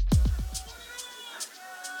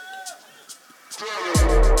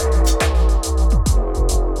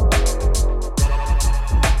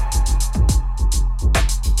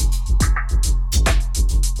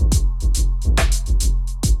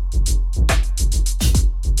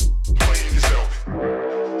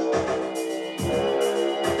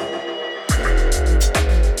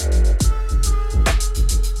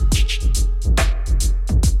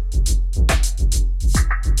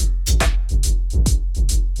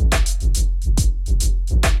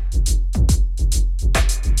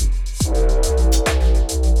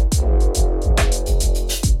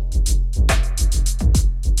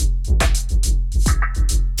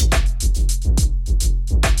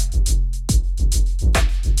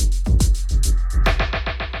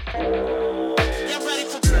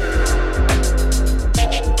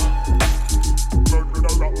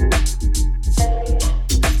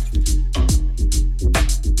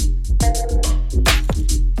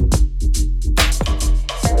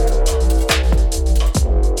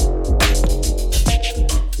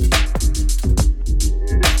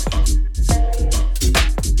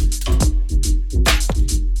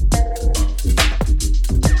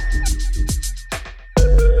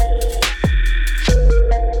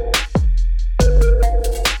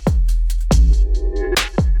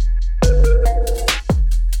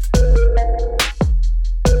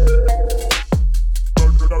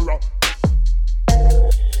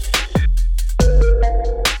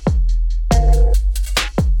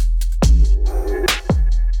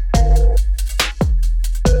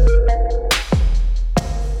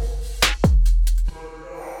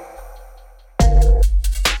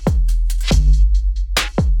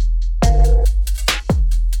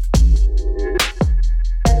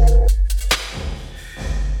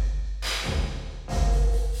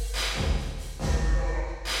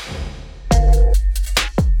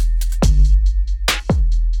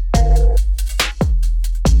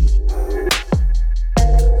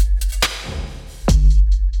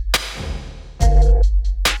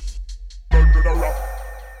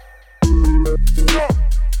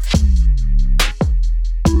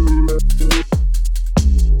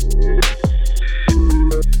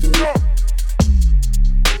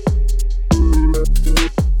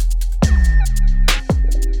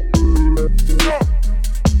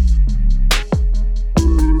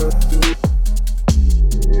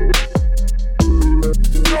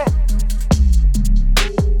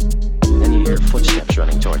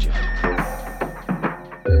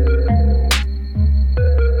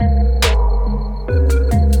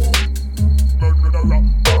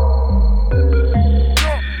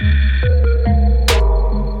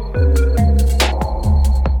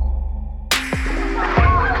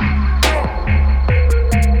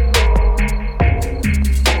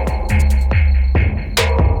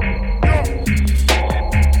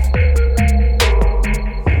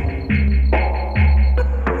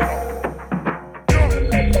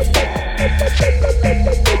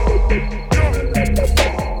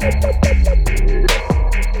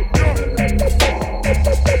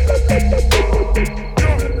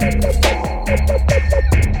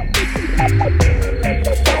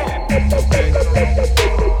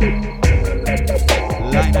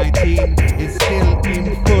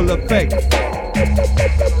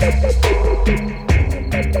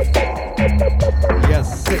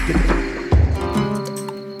 Yes, second.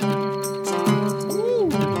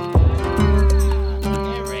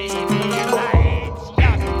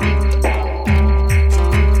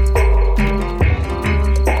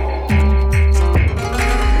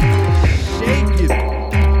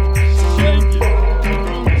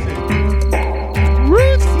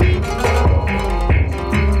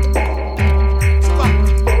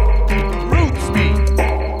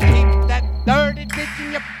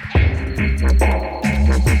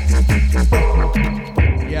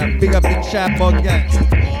 Big up the chat bot gang.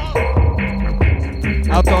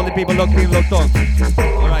 Out to all the people locked in, locked on.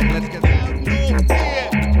 Alright, let's get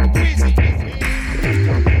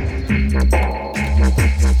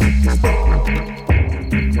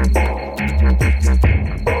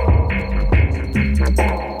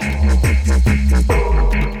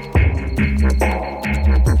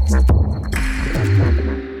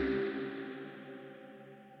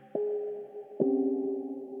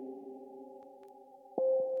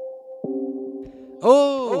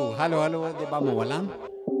Hallå, det är bara målen.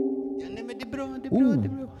 Ja, nej, men det är bra.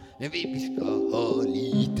 Vi ska ha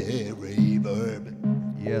lite reverb.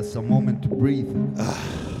 Yes, a moment to breathe.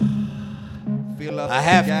 Fill up I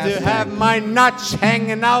have to have my nuts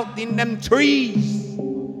hanging out in them trees.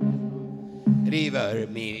 Reverb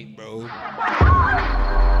me, bro.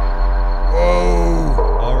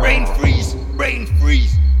 Whoa! Right. Brain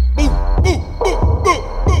freeze. Boom.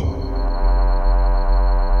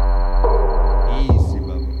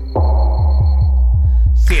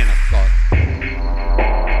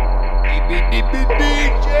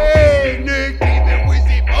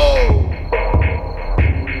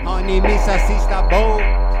 Missa sista bolt.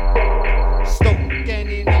 Stocken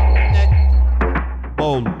i namnet.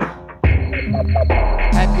 Bolt.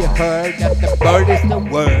 Have you heard that the bird is the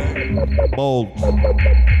word? Bolt.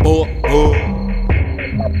 Oh.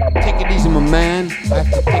 Take it easy, my man. I have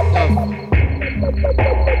to take off.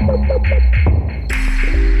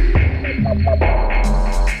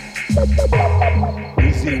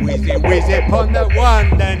 Wheezy upon the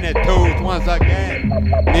one, then the two once again.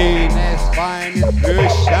 Nynäs finest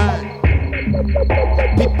brorsan.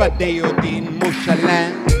 Pippa dig och din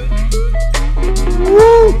morsalän.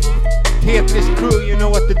 Woo! Tetris crew, you know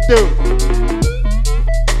what to do.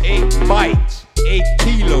 8 bites, 8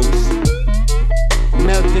 kilos.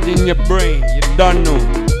 Melted in your brain, you don't know.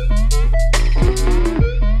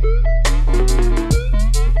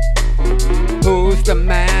 Who's the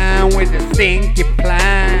man with the stinky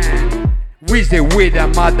plan? Wheezy with a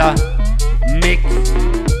mother mix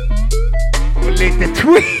with little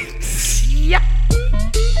tweaks. Yeah.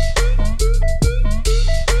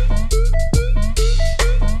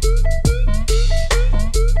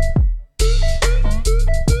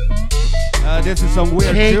 This is some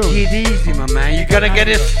weird Take tune. it easy, my man. You gotta get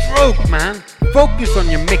a stroke, man. Focus on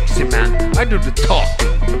your mixing, man. I do the talking.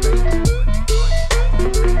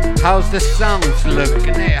 How's the sounds look?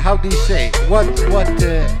 How do you say? What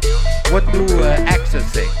do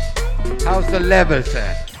accents say? How's the levels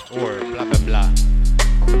at? Or blah blah blah.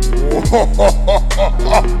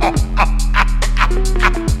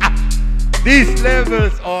 These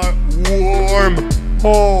levels are warm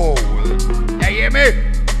hole. You hear me?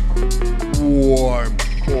 Warm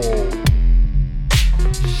hole.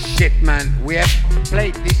 Shit, man. We have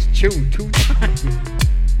played this tune 2 times.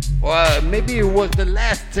 Well, maybe it was the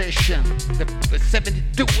last session, the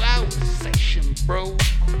 72-hour session, bro.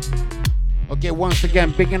 Okay, once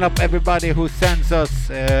again, picking up everybody who sends us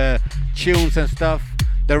tunes and stuff.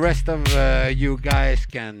 The rest of you guys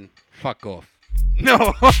can fuck off.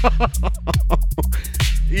 No!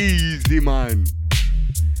 Easy, man.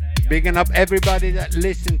 Picking up everybody that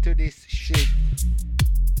listen to this shit.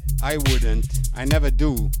 I wouldn't. I never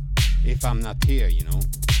do if I'm not here, you know.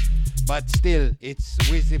 But still, it's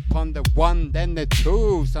Wheezy upon the one, then the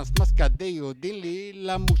two. Som smaskar dig och din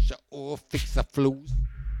lilla morsa och fixa flos.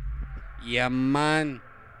 Yeah, man.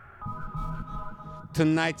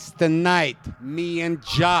 Tonight's the night. Me and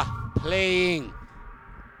Ja playing.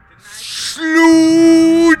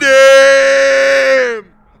 Slew them!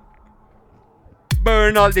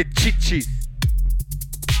 Burn all the chichis.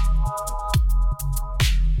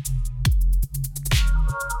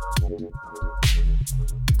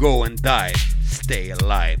 Go and die, stay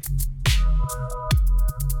alive.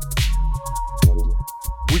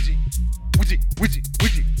 Wizzy, wizzy, wizzy,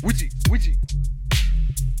 wizzy, wizzy, wizzy.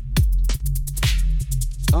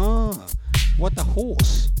 Ah, what a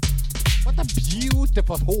horse. What a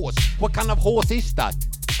beautiful horse. What kind of horse is that?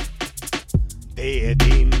 Det är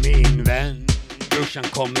din min vän. Brorsan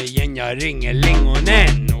kom igen, jag ringer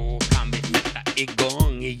lingonen. Och kan vi sätta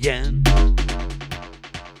igång igen?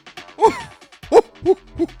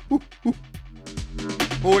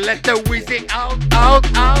 let the Wizzy out, out,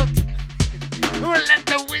 out? Who let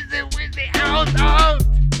the Wizzy out, out?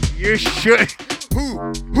 You should.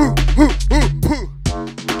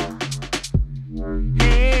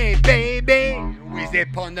 Hey, baby, Wizzy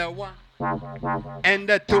upon the one and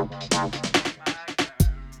the two.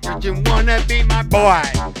 Don't you wanna be my boy?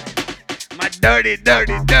 My dirty,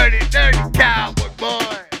 dirty, dirty, dirty cowboy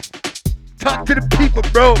boy. Talk to the people,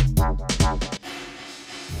 bro.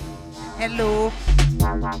 Hello.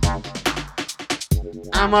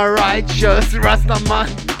 I'm a righteous Rastaman.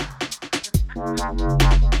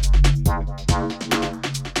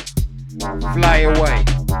 Fly away.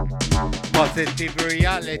 Positive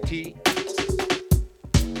reality.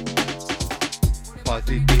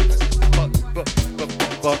 Positive.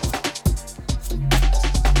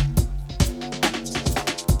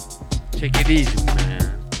 Take it easy,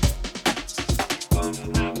 man.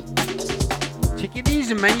 Take it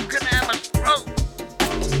easy, man. You're gonna have a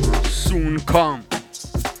stroke. Soon come.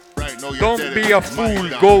 Right, no, Don't be a fool.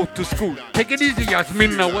 Go to school. Take it easy,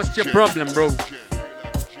 Yasmina. What's your problem, bro?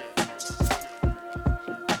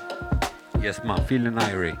 Yes, ma. Feeling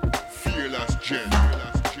irate. Fearless Jen.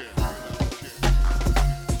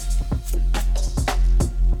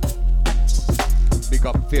 Big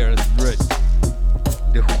up Fearless Dread.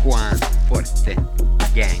 The Juan Forte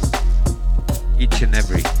gang. Each and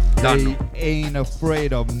every. They ain't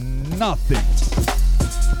afraid of nothing.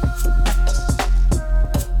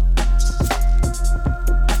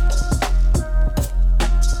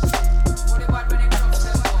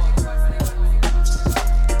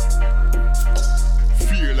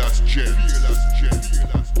 Fearless Jen.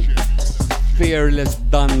 Fearless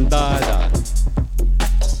Dandada.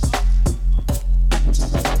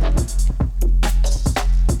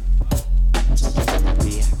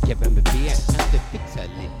 Kevin the beer and the pizza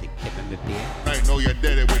lady. Kevin the beer. Right, no, you're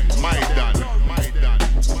dead with my dad.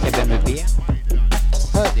 Kevin the beer.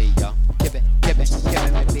 Hörde jag. Kevin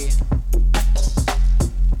the beer.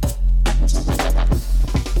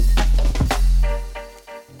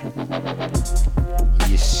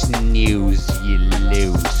 You snooze, you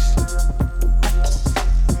lose.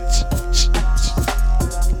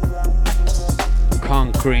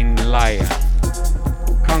 Conquering liar.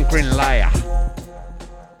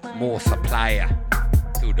 More supplier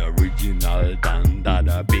to the original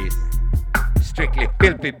Dandada beast. Strictly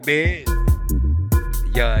filthy beast.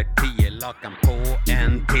 Gör 10 lakan på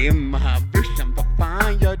en timma. Brorsan, vad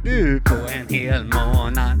fan gör du på en hel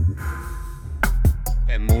månad?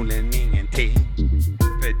 Förmodligen ingenting.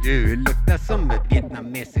 För du luktar som ett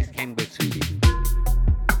vietnamesiskt hembygdsvin.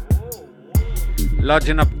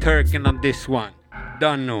 Lodging up Turkin on this one.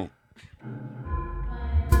 Don't know.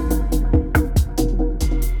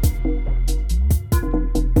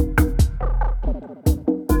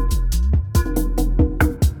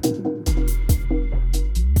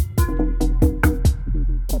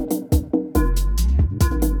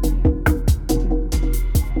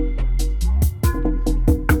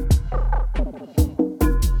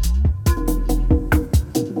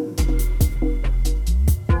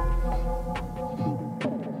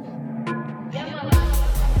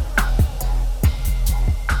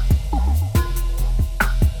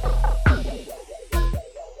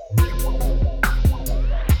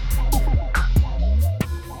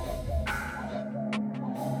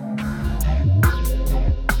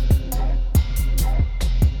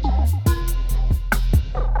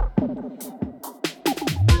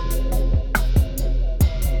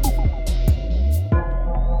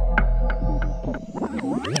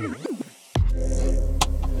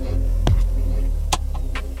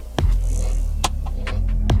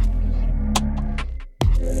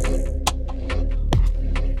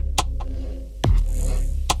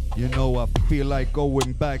 You know, I feel like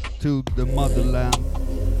going back to the motherland.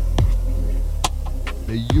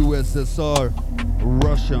 The USSR,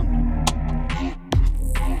 Russian.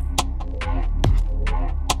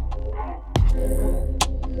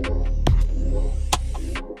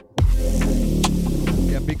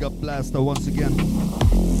 Yeah, big up Blaster once again.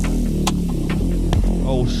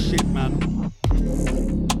 Oh shit, man.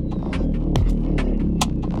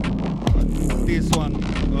 This one.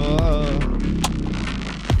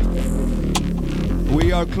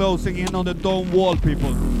 We are closing in on the dome wall,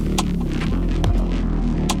 people.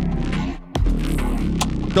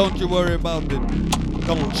 Don't you worry about it.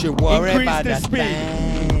 Don't you worry Increase about the that speed.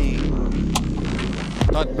 thing.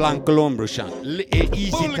 Not Blancolon, brorsan.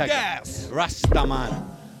 Easy Full tag. gas. Rastaman.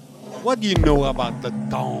 What do you know about the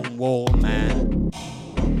dome wall, man?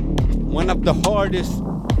 One of the hardest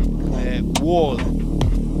wall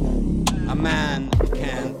a man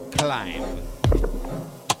can climb.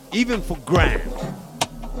 Even for grand.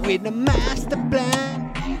 with a master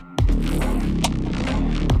plan.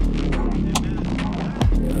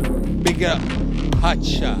 Big up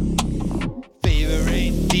Hotshot,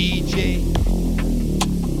 favorite DJ.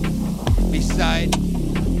 Beside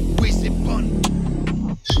Wizzy Bun.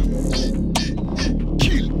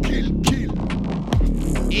 Kill.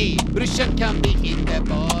 Ey, brorsan kan vi inte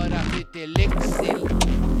bara lite Lycksele.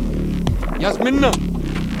 Jasmina.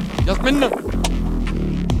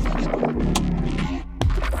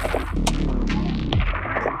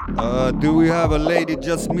 Do we have a Lady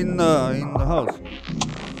Jasmina in the house?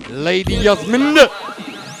 Lady Jasmina.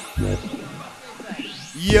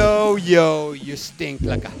 Yo, you stink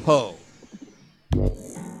like a hoe.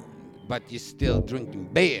 But you still drinking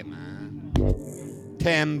beer, man.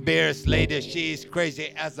 10 beers later, she's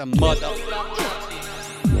crazy as a mother.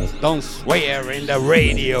 Don't swear in the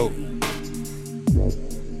radio.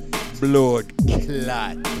 Blood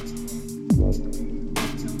clot.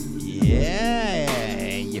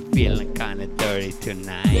 Yeah, you're feeling kinda dirty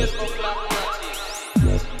tonight.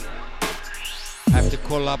 I have to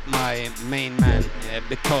call up my main man,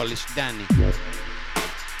 the college Danny.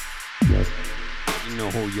 You know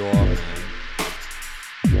who you are, man.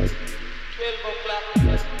 12 o'clock.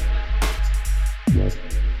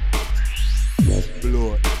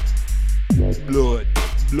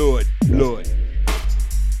 Blood.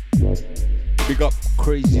 Big up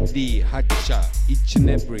Crazy D, Hotshot, each and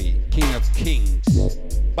every king of kings.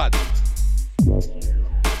 But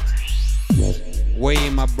way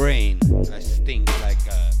in my brain, I stink like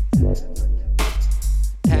a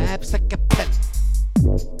taps like a pen.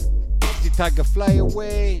 The tiger fly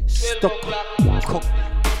away, stuck, cooked.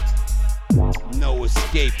 No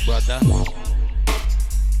escape, brother.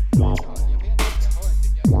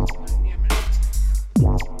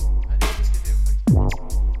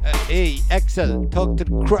 Hey, Axel, talk to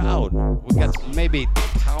the crowd. We got maybe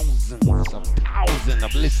thousands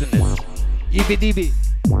of listeners. EBDB.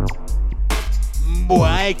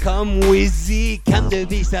 Boy, come Wizzy. Kan du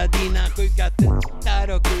visa dina sjuka tuttar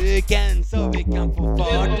och kuken så vi kan få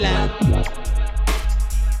fartland?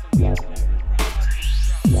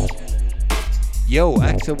 Yo,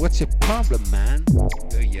 Axel, what's your problem, man?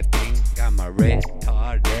 Do you think I'm a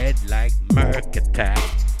retarded like Merc Attack?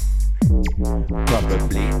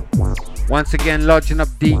 Probably. Once again, lodging up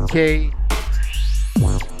DK.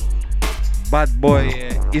 Bad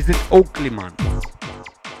boy, is it Oakley, man?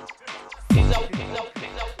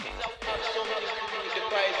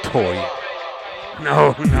 Toy.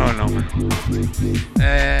 No.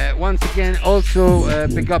 Once again, also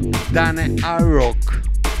pick up Danne Arrock.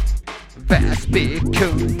 Väsby,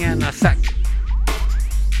 kungen har sagt.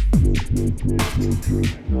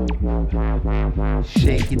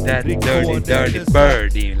 Shake it that dirty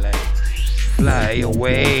birdie like fly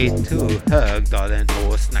away to Högdalen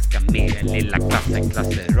och snacka med lilla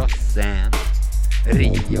klasserossen.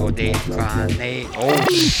 Rio de Janeiro. Oh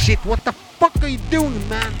shit, what the fuck are you doing,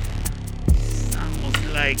 man? Sounds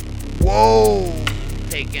like, whoa,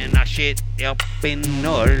 taking a shit up in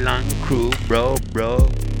Norrland crew, bro.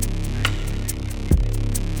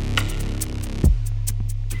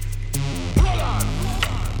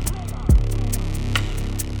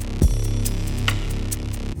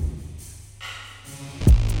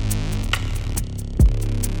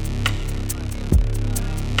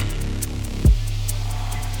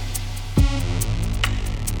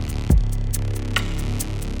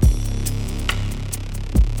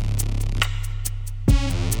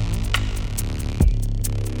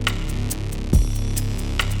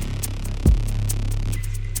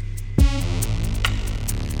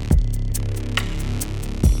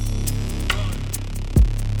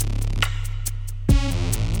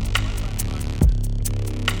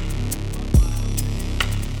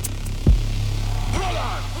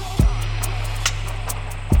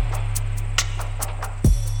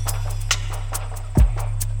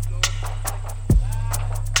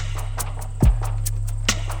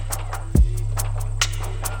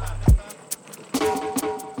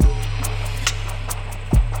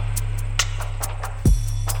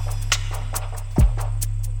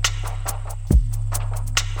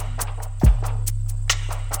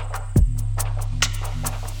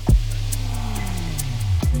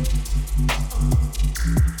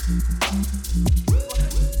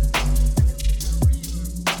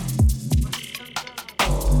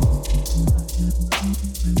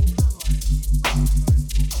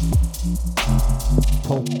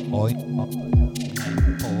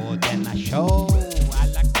 På denna show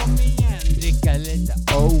alla kommer igen dricka lite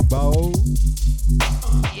obo.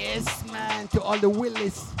 Yes man, to all the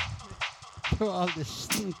Willis. to all the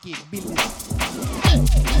stinky business.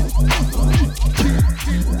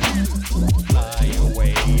 Fly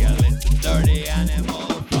away, a little dirty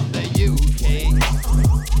animal from the UK.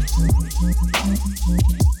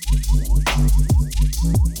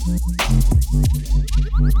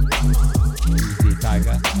 Easy,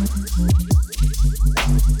 tiger.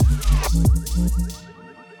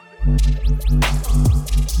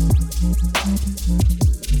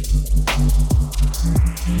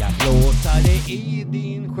 Jag blåser dig i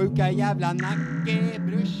din sjuka jävla nacke,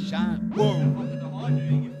 brorsan. Wow.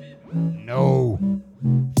 No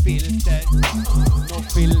filter, no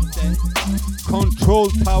filter. Control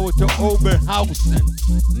power to Oberhausen,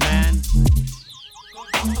 man.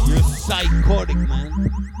 You're psychotic,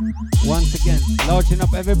 man. Once again, largen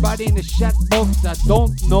up everybody in the chat box that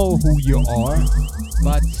don't know who you are,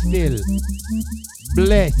 but still,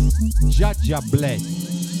 bless, Jaja bless.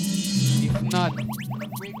 If not,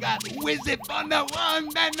 we got Wizard on the one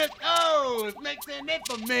and the toes, mixing it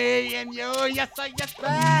for me and you, yes sir, yes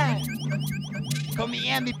sir. Kom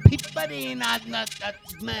igen, vi pippar in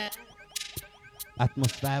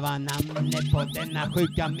atmosfär var namnet på denna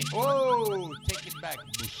sjuka oh, take it back,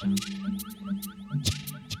 brorsan.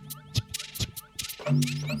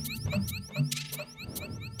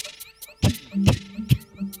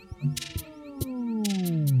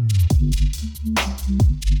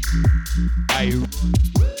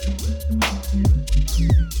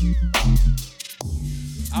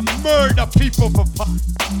 I murder people for fun.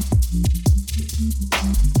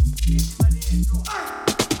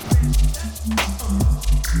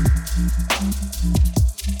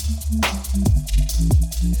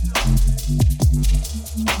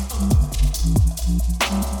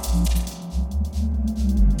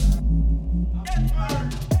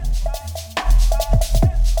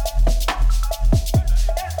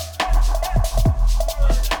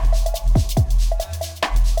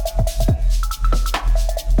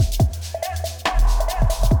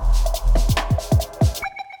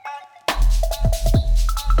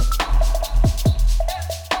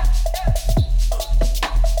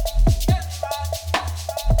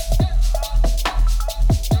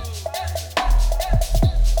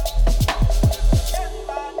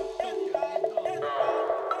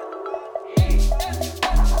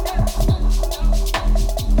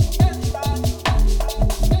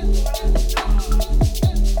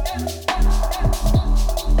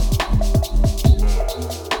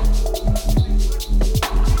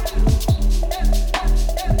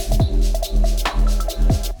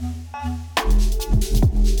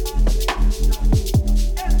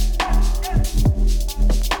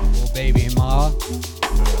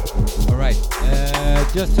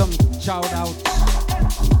 Just some shout outs.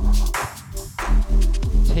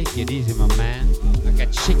 Take it easy, my man. I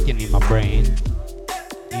got chicken in my brain.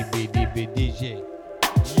 DB DJ.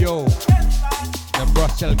 Yo, the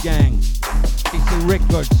Brussels gang. Fixing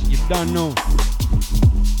records, you don't know.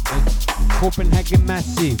 Copenhagen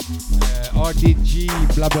Massive. RDG,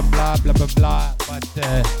 blah blah blah blah blah blah. But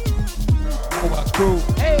our crew.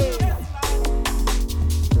 Hey!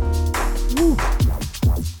 Woo.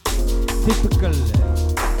 Typical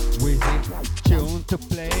Wizard tune to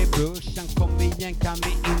play. Brorsan, kom igen, kan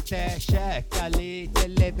vi inte käka lite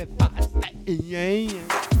leverpasta?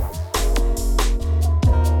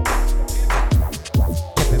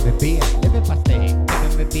 KBB, leverpastej.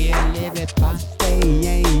 KBB, leverpastej.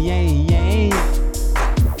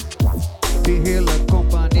 Till hela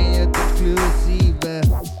kompaniet inklusive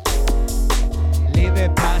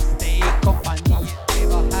Leverpastej, kompaniet, det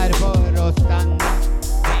var här för att stanna.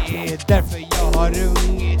 Det är därför jag har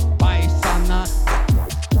rungit bajsarna.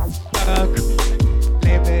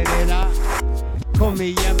 Leverera. Kom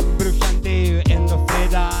igen brorsan, det är ju ändå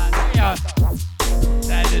fredag.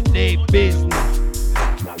 Saturday business.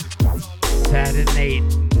 Saturday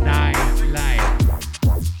night live.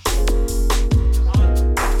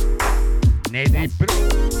 Nej, det är bra.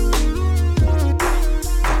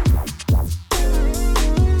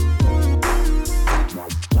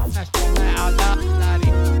 Här står med alla där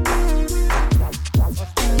inne. Och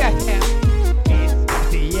sticka hem.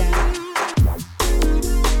 Visst igen.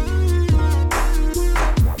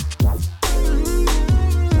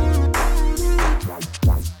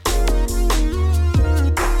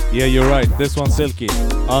 Yeah, you're right. This one's silky.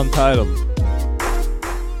 Untitled.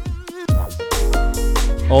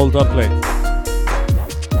 Old upplate.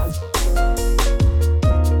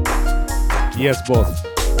 Yes, boss.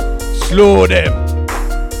 Slå dem!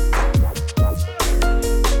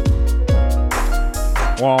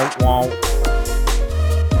 Wow, wow.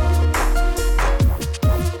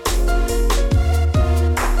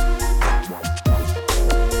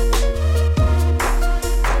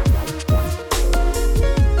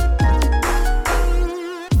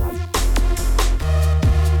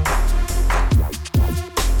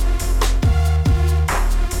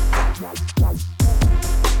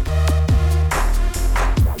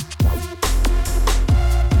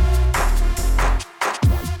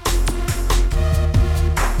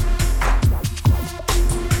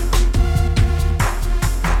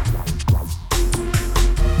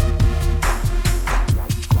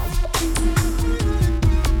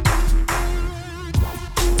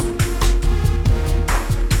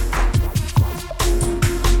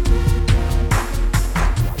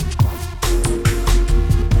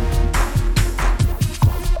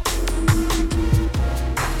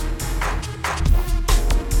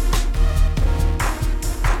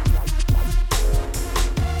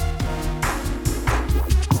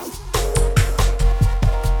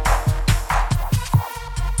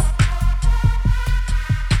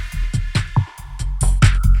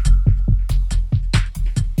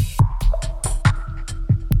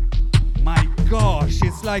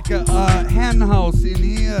 like a hen house in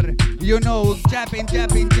here. You know, jabbing. Ooh.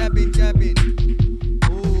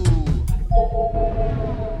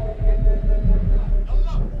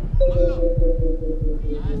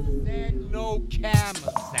 I said no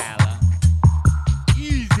camera, Salah.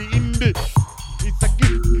 Easy in this. It's a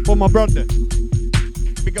gift for my brother.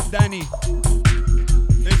 Big up Danny.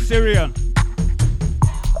 The Syrian.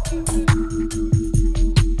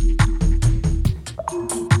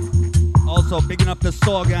 Also bigging up the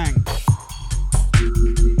Saw gang.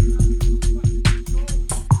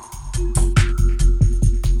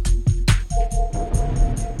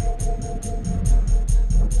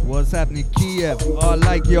 What's happening, Kiev? Oh, I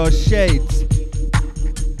like your shades.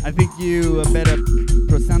 I think you better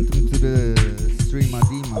present them to the streamer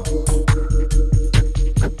Dima.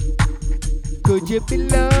 Could you be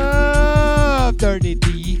loved? 30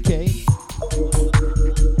 DK.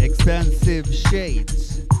 Expensive shades.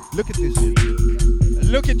 Look at this shit.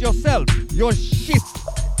 Look at yourself. Your shit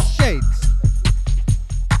shades.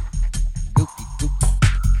 Gookie.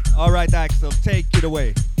 All right, Axel, take it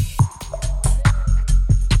away.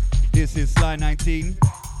 This is Sly 19.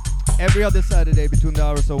 Every other Saturday between the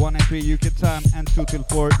hours of 1 and 3 UK time and 2 till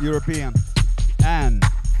 4 European. And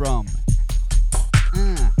from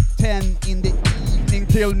 10 in the evening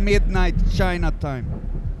till midnight China time.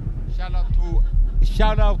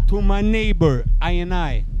 Shout out to my neighbor,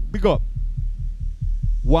 I. Big up.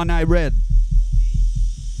 One Eye Red.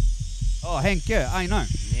 Oh, Henke, I know.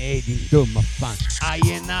 Nej, din dumma fan.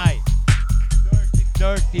 I.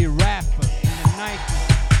 Dirty rapper in the 90s.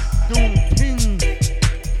 Doing things.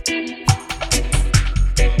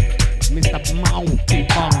 Mr. Mounty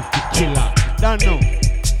Bounty Killer. Don't know.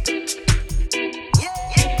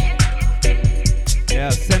 Yeah,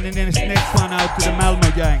 sending this next one out to the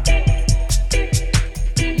Malmo gang.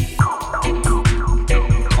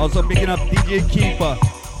 Also picking up DJ Keeper.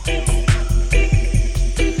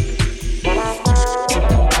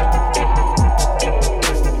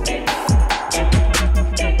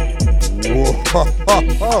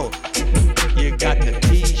 Whoa. You got the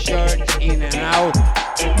t-shirts in and out.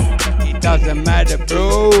 It doesn't matter,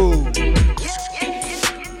 bro.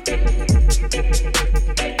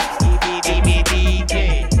 DJ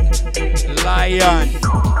Lion.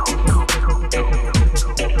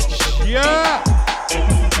 Yeah.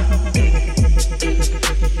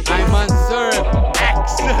 I'm on serve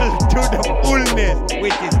Axel to the fullness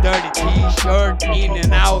with his dirty t-shirt in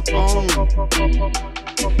and out on.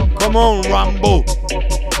 Come on, Rambo.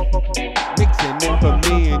 Mixing it for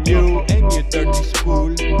me and you and your dirty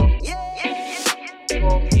school. Yeah.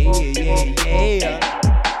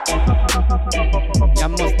 Jag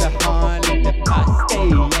måste ha lite pasta,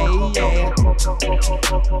 yeah.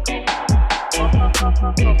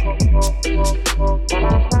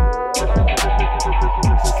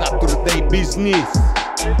 Saturday business,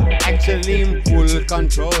 actually in full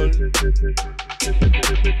control.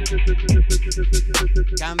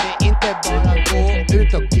 Kan vi inte bara gå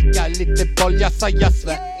ut och kicka lite boll, jag sa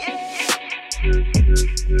Jasve.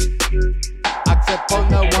 Accept on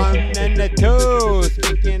the 1 and the 2,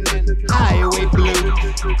 kicking in highway blues.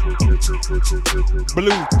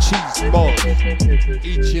 Blue cheese balls,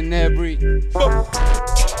 each and every boom.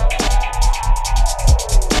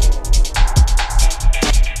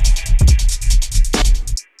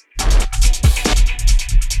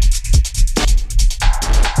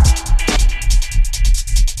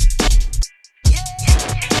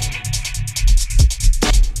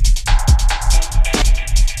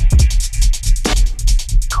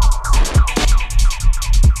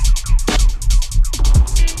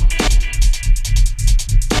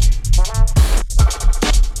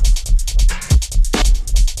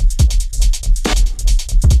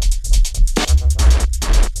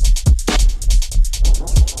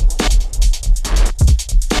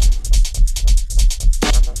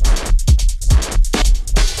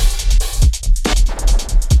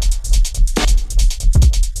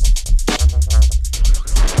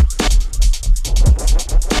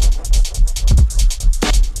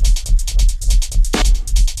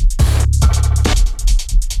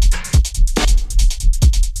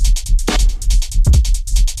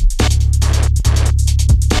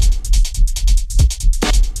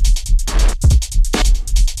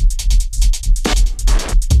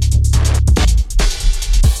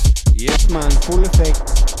 Full effect,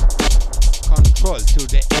 control to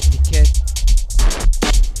the etiquette,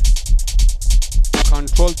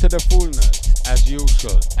 control to the fullness, as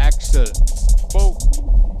usual. Axel, boat.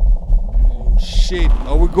 Oh shit,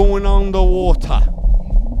 are we going on the water?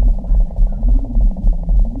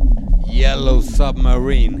 Yellow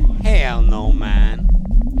submarine, hell no man.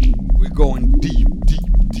 We're going deep.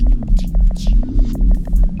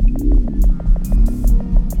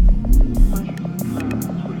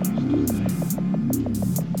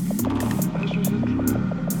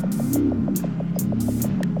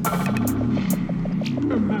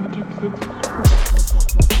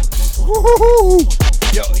 Woo-hoo-hoo.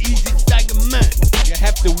 Yo, easy tiger man. You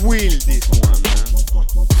have to wheel this one, man.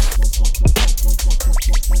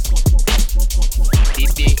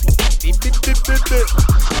 Beep, beep, beep, beep, beep, beep, beep.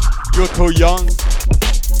 You're too young.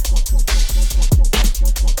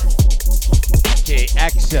 Okay,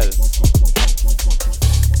 Axel.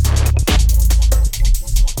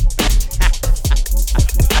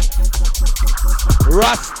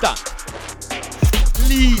 Rasta.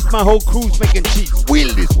 Please, my whole crew's making cheese.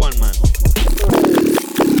 Wheel this one, man.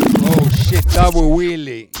 Oh shit, double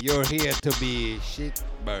wheelie. You're here to be shit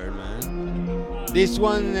bird, man. This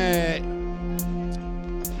one,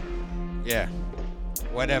 yeah.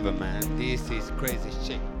 Whatever, man. This is Crazy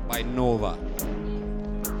Chick by Nova.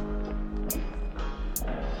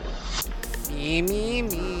 Me.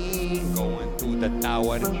 Going to the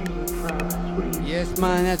tower. Yes,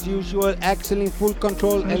 man, as usual. Axel in full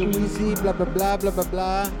control. L-Wiz, blah, blah, blah, blah, blah,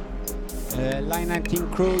 blah. Line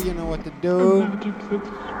 19 crew, you know what to do.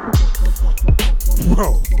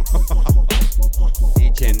 Bro.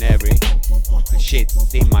 Each and every shit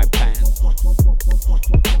in my pants.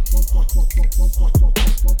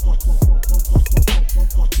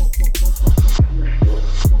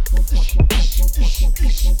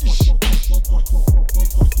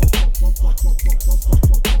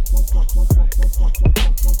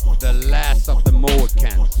 The last of the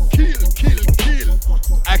Mohicans. Kill.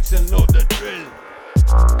 Axel know the drill.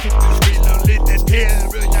 Det spiller lite till,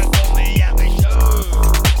 brukar komma igen med kör.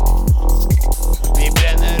 Vi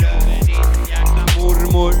bränner över din jäkla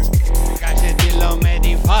mormor. Kanske till och med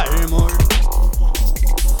din farmor.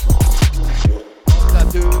 Och så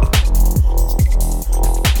du.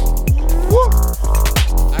 Woo!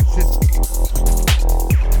 Axel.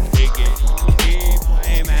 Take it easy,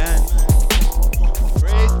 my man.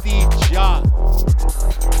 Prestige.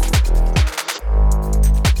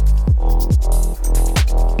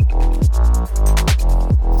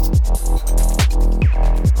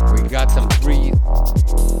 We got some three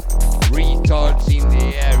retards in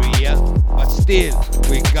the area, but still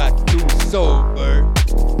we got two sober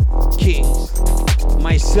kings.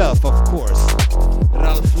 Myself, of course,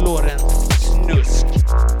 Ralph Lauren Snusk,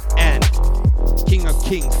 and King of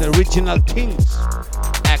Kings, the original kings.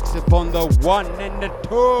 Axe upon the one and the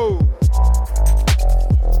two.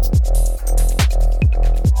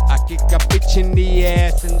 I kick a bitch in the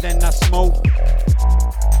ass and then I smoke.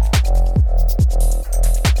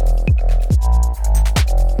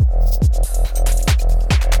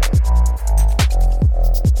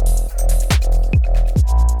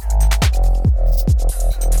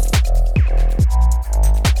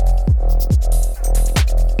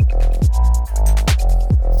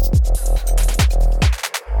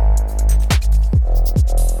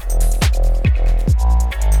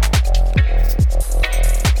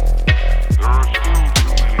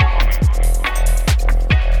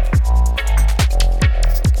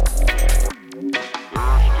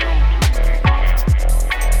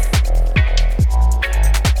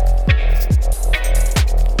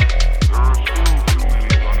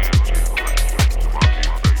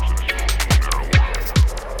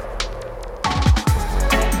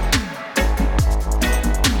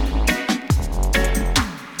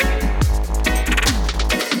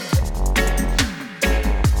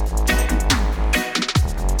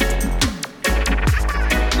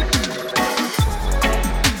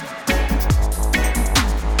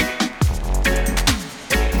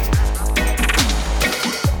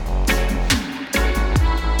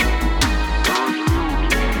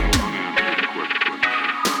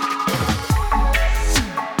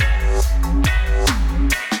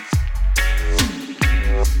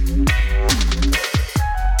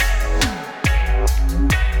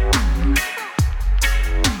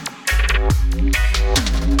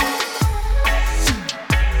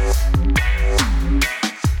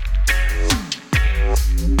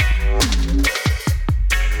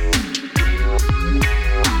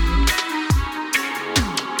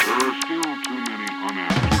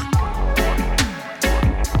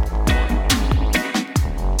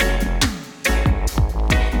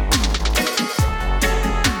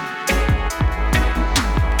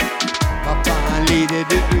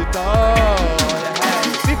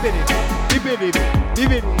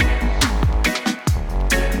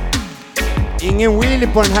 Ingen wheelie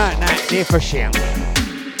på den här. Nej, det är för sent.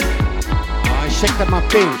 Ja, ursäkta my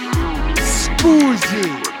face. Spoozy.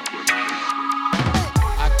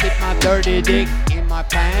 I keep my dirty dick in my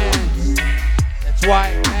pants. That's why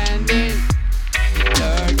I'm handing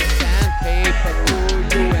dirty sandpaper to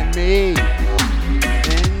you and me.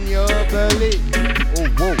 In your belly. Oh,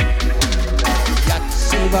 wow. Jag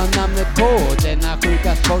ser vad namnet på denna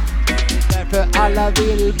sjuka sport. Därför För alla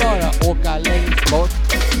vill bara åka längst bort.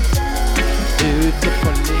 Ute på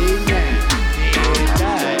linjen. Det är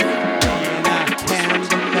där mina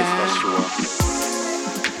händer.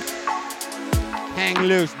 Hang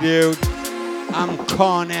loose dude. I'm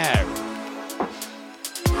Con Air.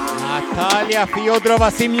 Natalia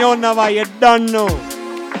Fyodrova Simyonova, you don't know.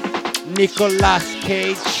 Nicolas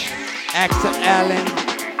Cage, Axel Allen,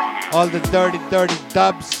 all the dirty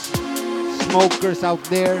dubs, smokers out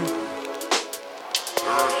there.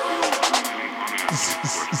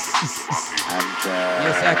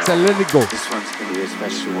 Yes, Axel, let it go. This one's gonna be a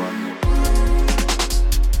special one.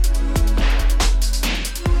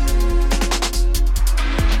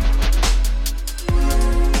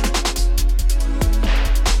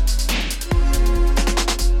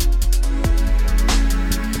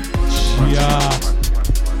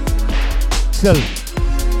 Axel.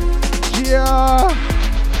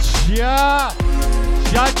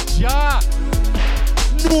 Ja.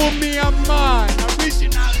 No me a man,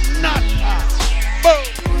 original nata. Boom.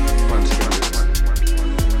 One's gonna be one.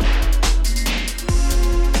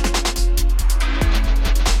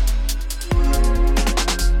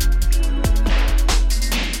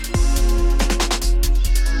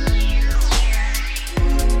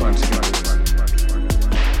 One's gonna be one.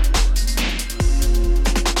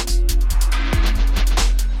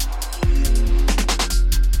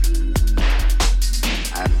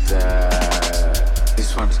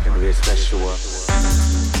 This one's gonna be a special one.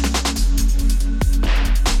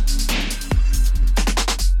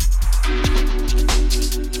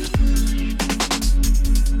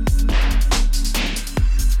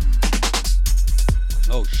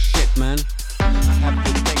 Oh shit, man. I have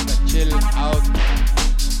to take a chill out.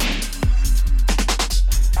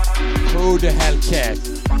 Who the hell cares?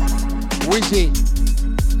 Wizzy,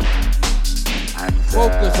 And,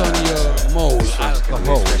 focus on your mole, this one's gonna be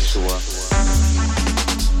a alcohol. special one.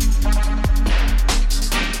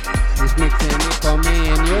 This mixing it for me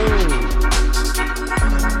and you.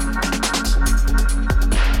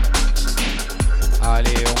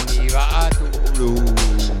 Ale univa a Tulu.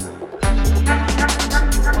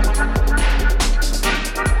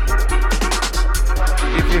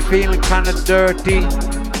 If you're feeling kind of dirty,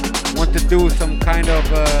 want to do some kind of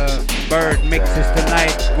bird mixes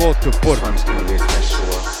tonight, go to This Port. one's gonna be a special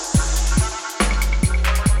one.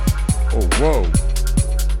 Oh, whoa.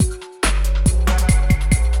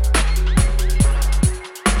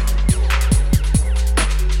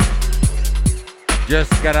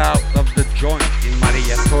 Just got out of the joint in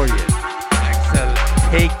Maria Torres. Axel,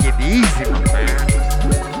 take it easy, my man.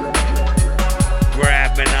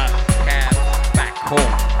 Grabbing a cab back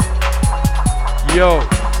home. Yo.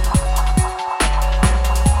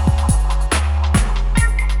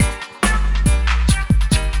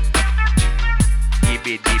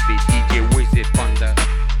 Dibby DJ Wizard on the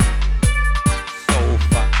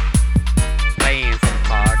sofa, playing some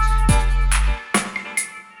cards.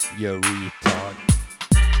 You retard.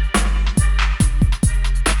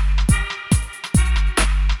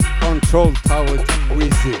 Control tower to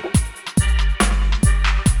Wizard.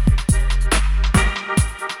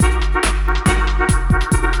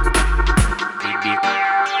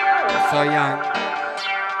 So young,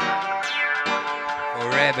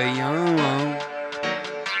 forever young.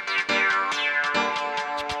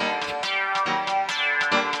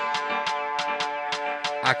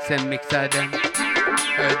 Axel mixar den,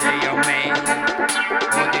 hörde jag mig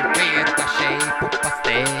och din feta tjej på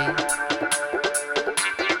pastej.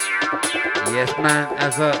 Yes man,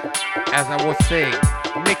 as I was saying,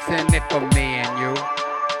 mixing it for me and you,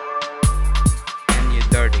 and you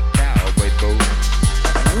dirty cowboy boo.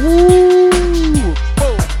 Woo!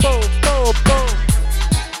 Boom, boom, boom, boom.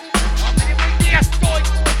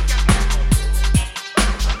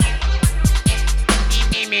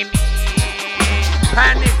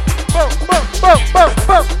 Panic! Boom, boom, boom, boom,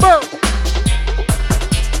 boom, boom!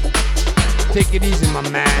 Take it easy, my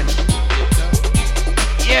man.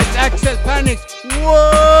 Yes, Axel Panic.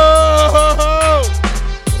 Whoa!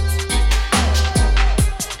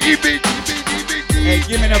 Hey,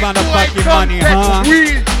 give me the motherfucking money, huh?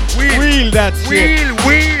 Wheel that shit.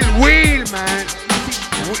 Wheel, man.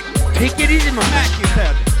 Take it easy, my man.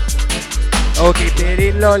 Okej, det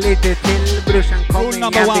rillar lite till brorsan kommer Rule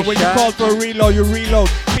number one, when you call for a reload, you reload.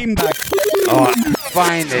 Pin back. Oh,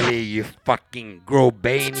 finally, you fucking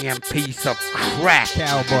Grobanian piece of crap.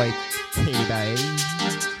 Cowboy T-Bay.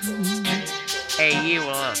 Hey, you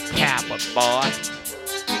little cowboy boy.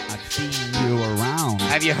 I've seen you around.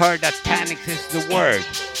 Have you heard that panic is the word?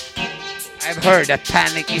 I've heard that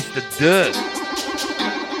panic is the dude.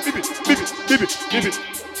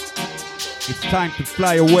 It's time to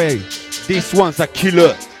fly away. This one's a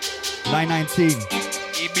killer. 919.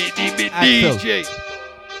 Axel. DJ.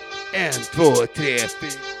 En, två, tre,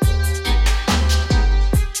 fyra.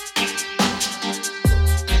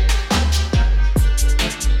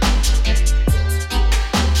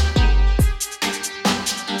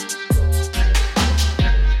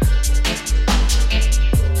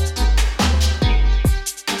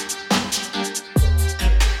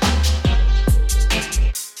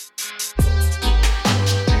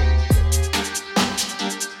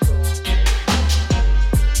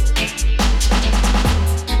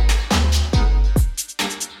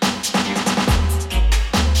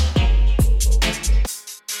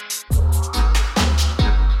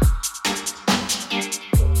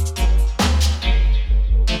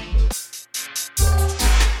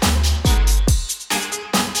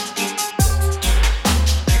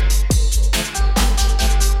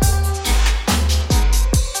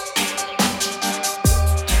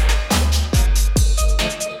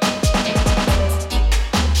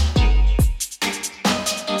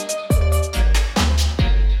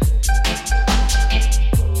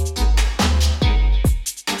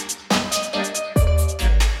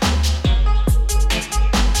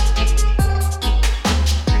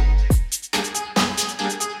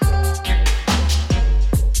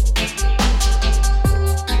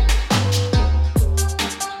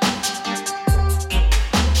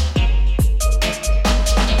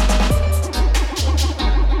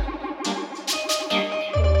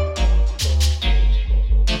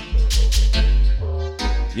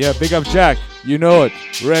 Yeah, big up Jack. You know it.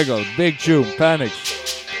 Regal, big tune, Panic.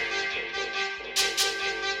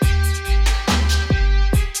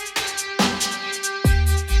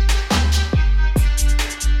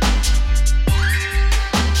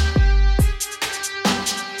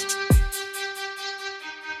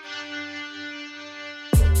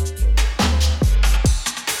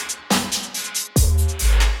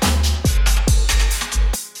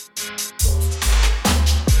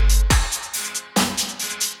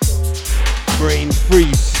 Brain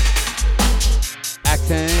freeze.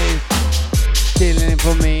 Accent is chilling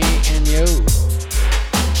for me and you.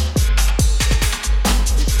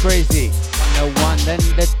 It's crazy. On the one then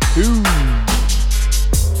the two.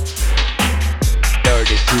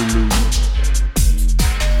 Dirty Zulu.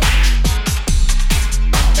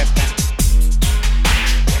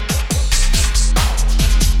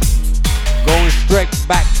 Going straight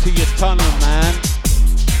back to your tunnel, man.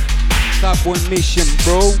 Subway mission,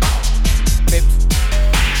 bro. Pip.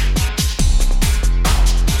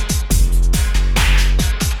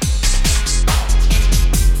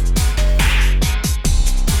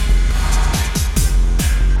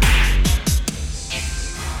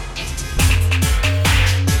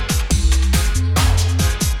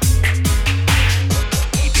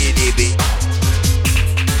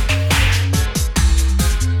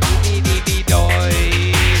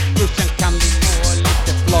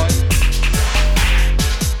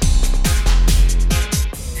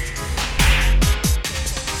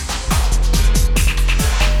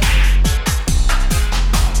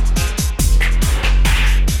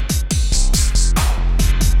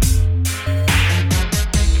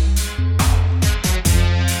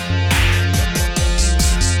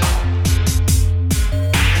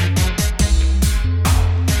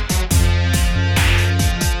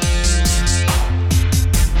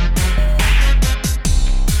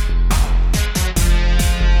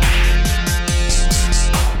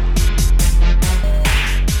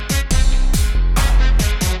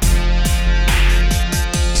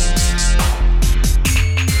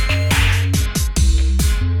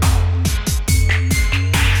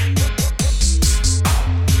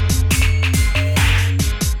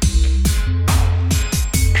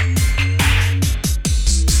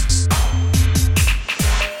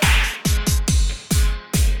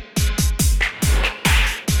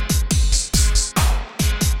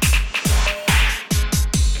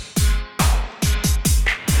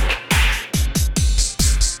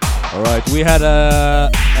 We had a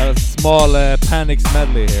small Panics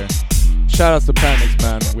medley here. Shout out to Panics,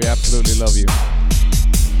 man. We absolutely love you.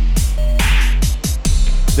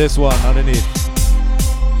 This one underneath.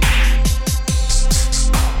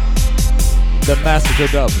 The Massacre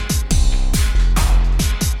dub.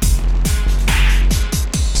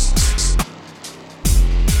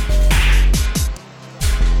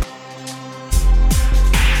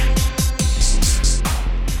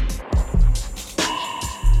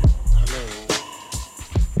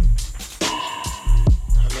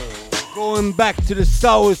 Going back to the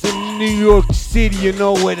south in New York City, you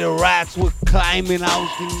know, where the rats were climbing out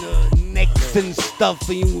in the necks and stuff,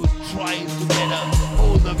 and you were trying to get a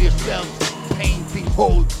hold of yourself, painting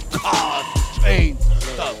holes, cars, trains, and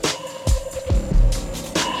stuff.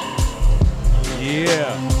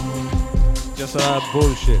 Yeah. Just a lot of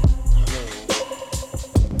bullshit.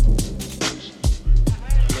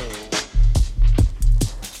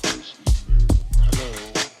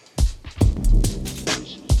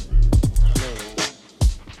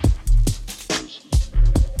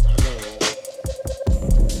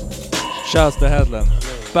 Shouts to Headland.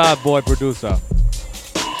 Bad boy producer.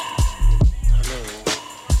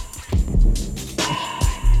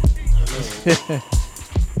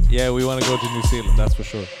 Yeah, we want to go to New Zealand, that's for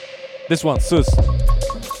sure. This one, Sus.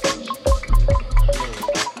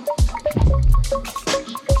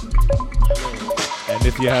 And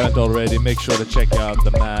if you haven't already, make sure to check out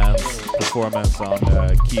the man's performance on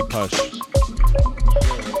Keep Hush.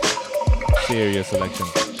 Serious selection.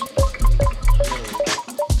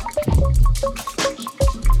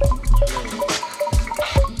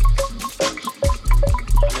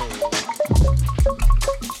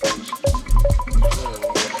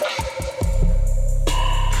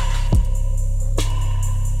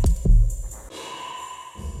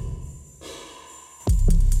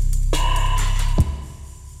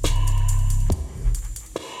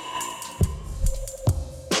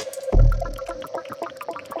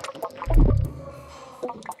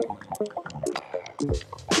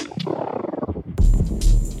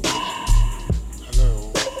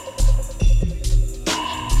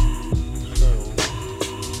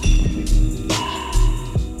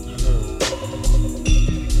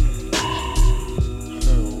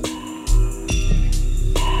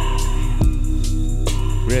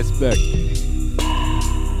 Respect.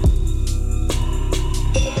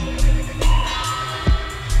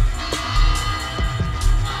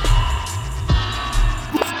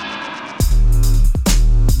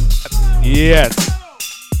 Yes.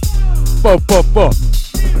 Bo, bo, bo.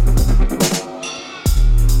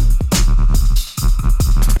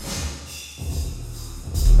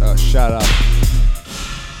 Oh, shut up.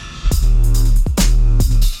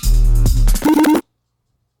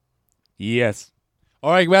 Yes.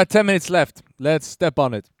 All right, we have 10 minutes left. Let's step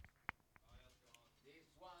on it.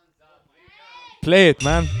 Play it,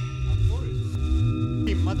 man.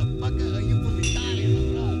 Motherfucker, are you from Italian or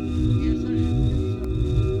not? Yes, sir.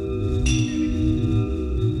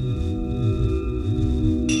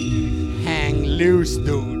 Hang loose,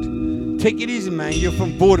 dude. Take it easy, man. You're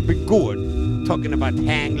from Borderbygård. Talking about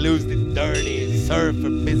hang loose, the dirty surfer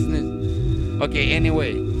business. Okay,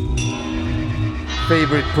 anyway.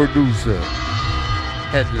 Favorite producer.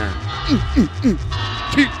 Headland.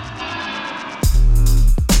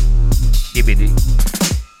 DVD.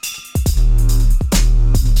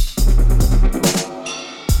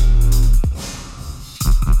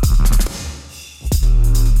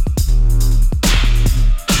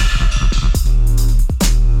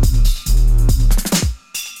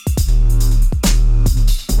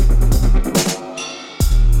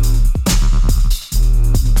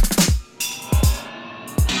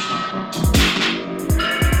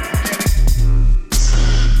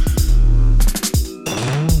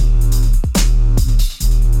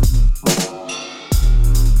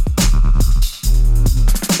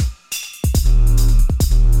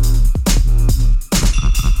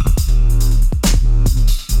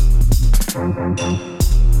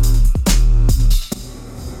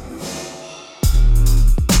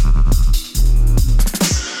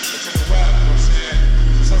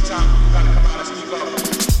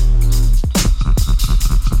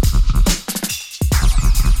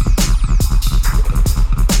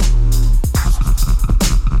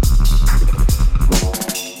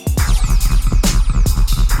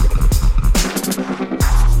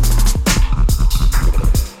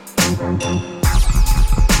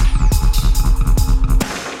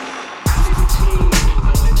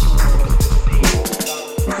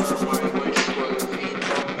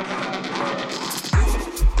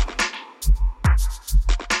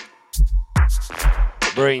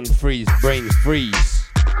 Brain freeze.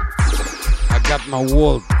 I got my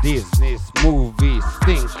Walt Disney movies,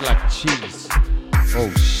 stink like cheese.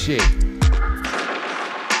 Oh shit.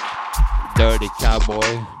 Dirty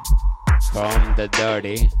cowboy from the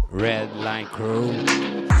dirty red line crew.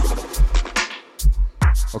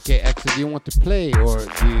 Okay, Axel, do you want to play or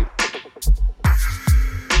do you...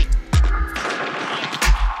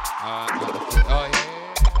 Oh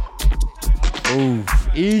yeah. Ooh,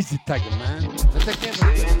 easy Tiger man.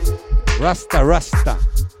 Rasta.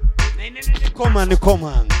 Come on.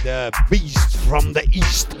 The beast from the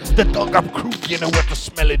east. The dog up crew, you know what the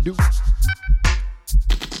smelly do.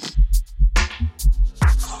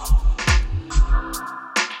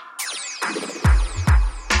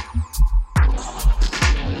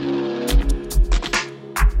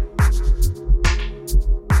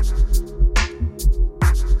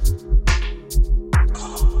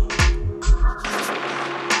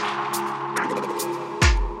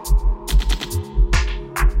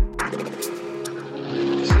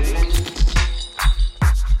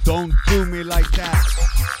 through me like that.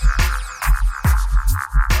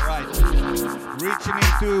 Alright, reaching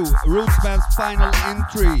into Rootsman's final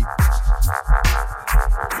entry.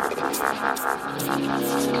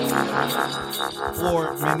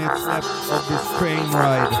 4 minutes left of this train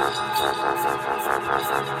ride.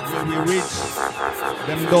 Will we reach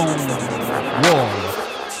them dome wall?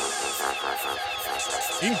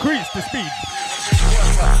 Increase the speed.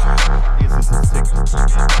 This is a sick.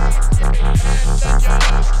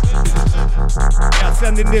 Yeah,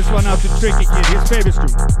 sending this one out to Tricky Kid, his favorite tune.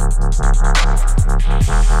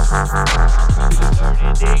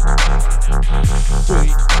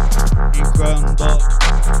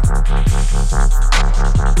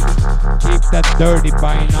 Keep that dirty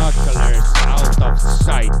binoculars out of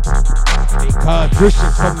sight. Because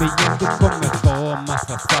ryssen kommer igen, du kommer få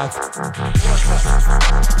massa straff.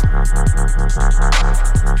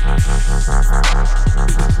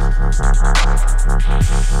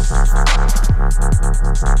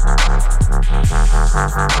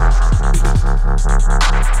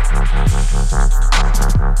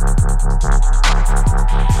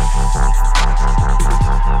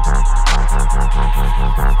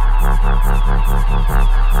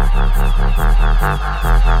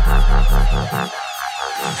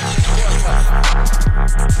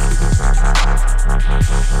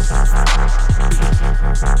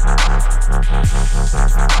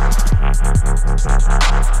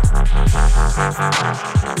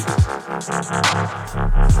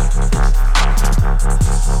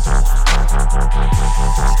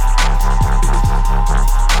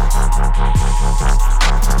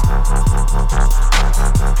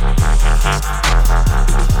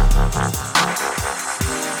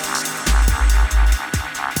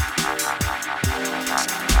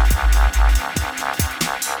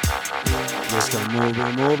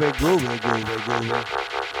 Groovy.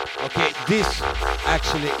 Okay, this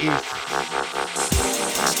actually is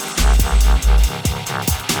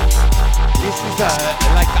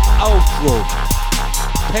like an outro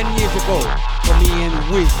 10 years ago for me and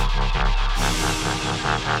Wiz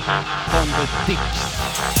from the Dicks.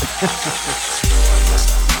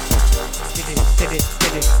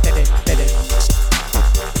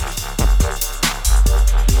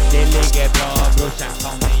 Det ligger bra brorsan,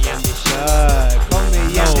 kom igen vi kör. Kom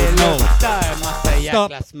igen, det luktar massa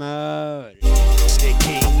jäkla smör. Det är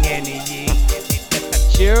kingen i gänget i detta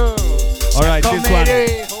show. Alright, this one.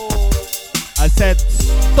 I said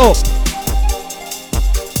stop.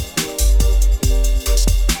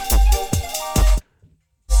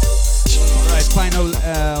 Alright, final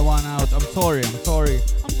one out. I'm sorry.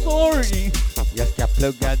 Jag ska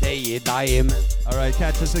plugga dig i Diamond. Alright,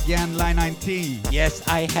 catch us again, line 19. Yes,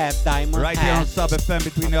 I have Diamond right here on Sub FM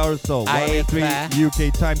between the hours of 1 and 3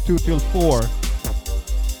 UK time, 2 till 4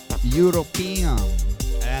 European,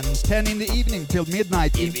 and 10 in the evening till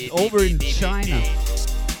midnight over in China.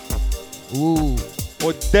 Ooh,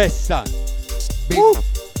 Odessa. Big.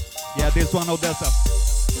 Yeah, this one Odessa.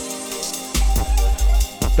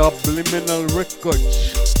 Subliminal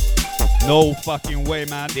Records. No fucking way,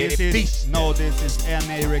 man. This is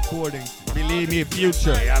NA recording. Believe me,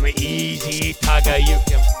 future. I'm an easy tagger, you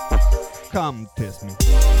can come test me.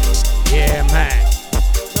 Yeah, man.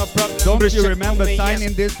 No problem. Don't you remember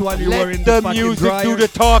signing this while you were in the fucking dryer? Let the music do the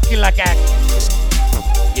talking like a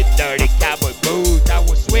you dirty cowboy boots. I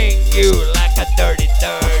will swing you like a dirty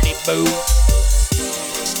boot.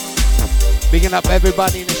 Bigging up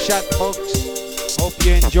everybody in the chat box. Hope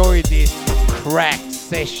you enjoyed this crack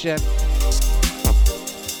session.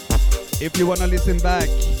 If you wanna listen back,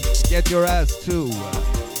 get your ass to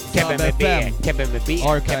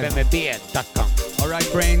KebabMebeer.com.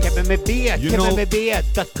 Alright, brains.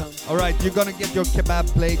 KebabMebeer.com. Alright, you're gonna get your kebab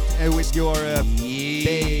plate with your I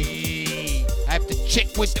have to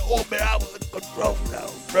check with the Oberhausen control now,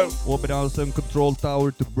 bro. Oberhausen control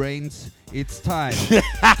tower to brains. It's time to step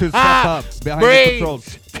up behind brains, the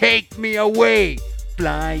controls. Take me away.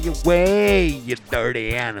 Fly away, you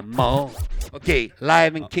dirty animal. Okay,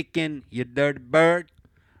 live and kicking, you dirty bird.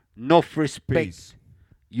 No respect. Peace.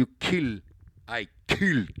 You kill. I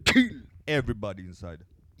kill. Everybody inside.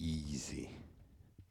 Easy.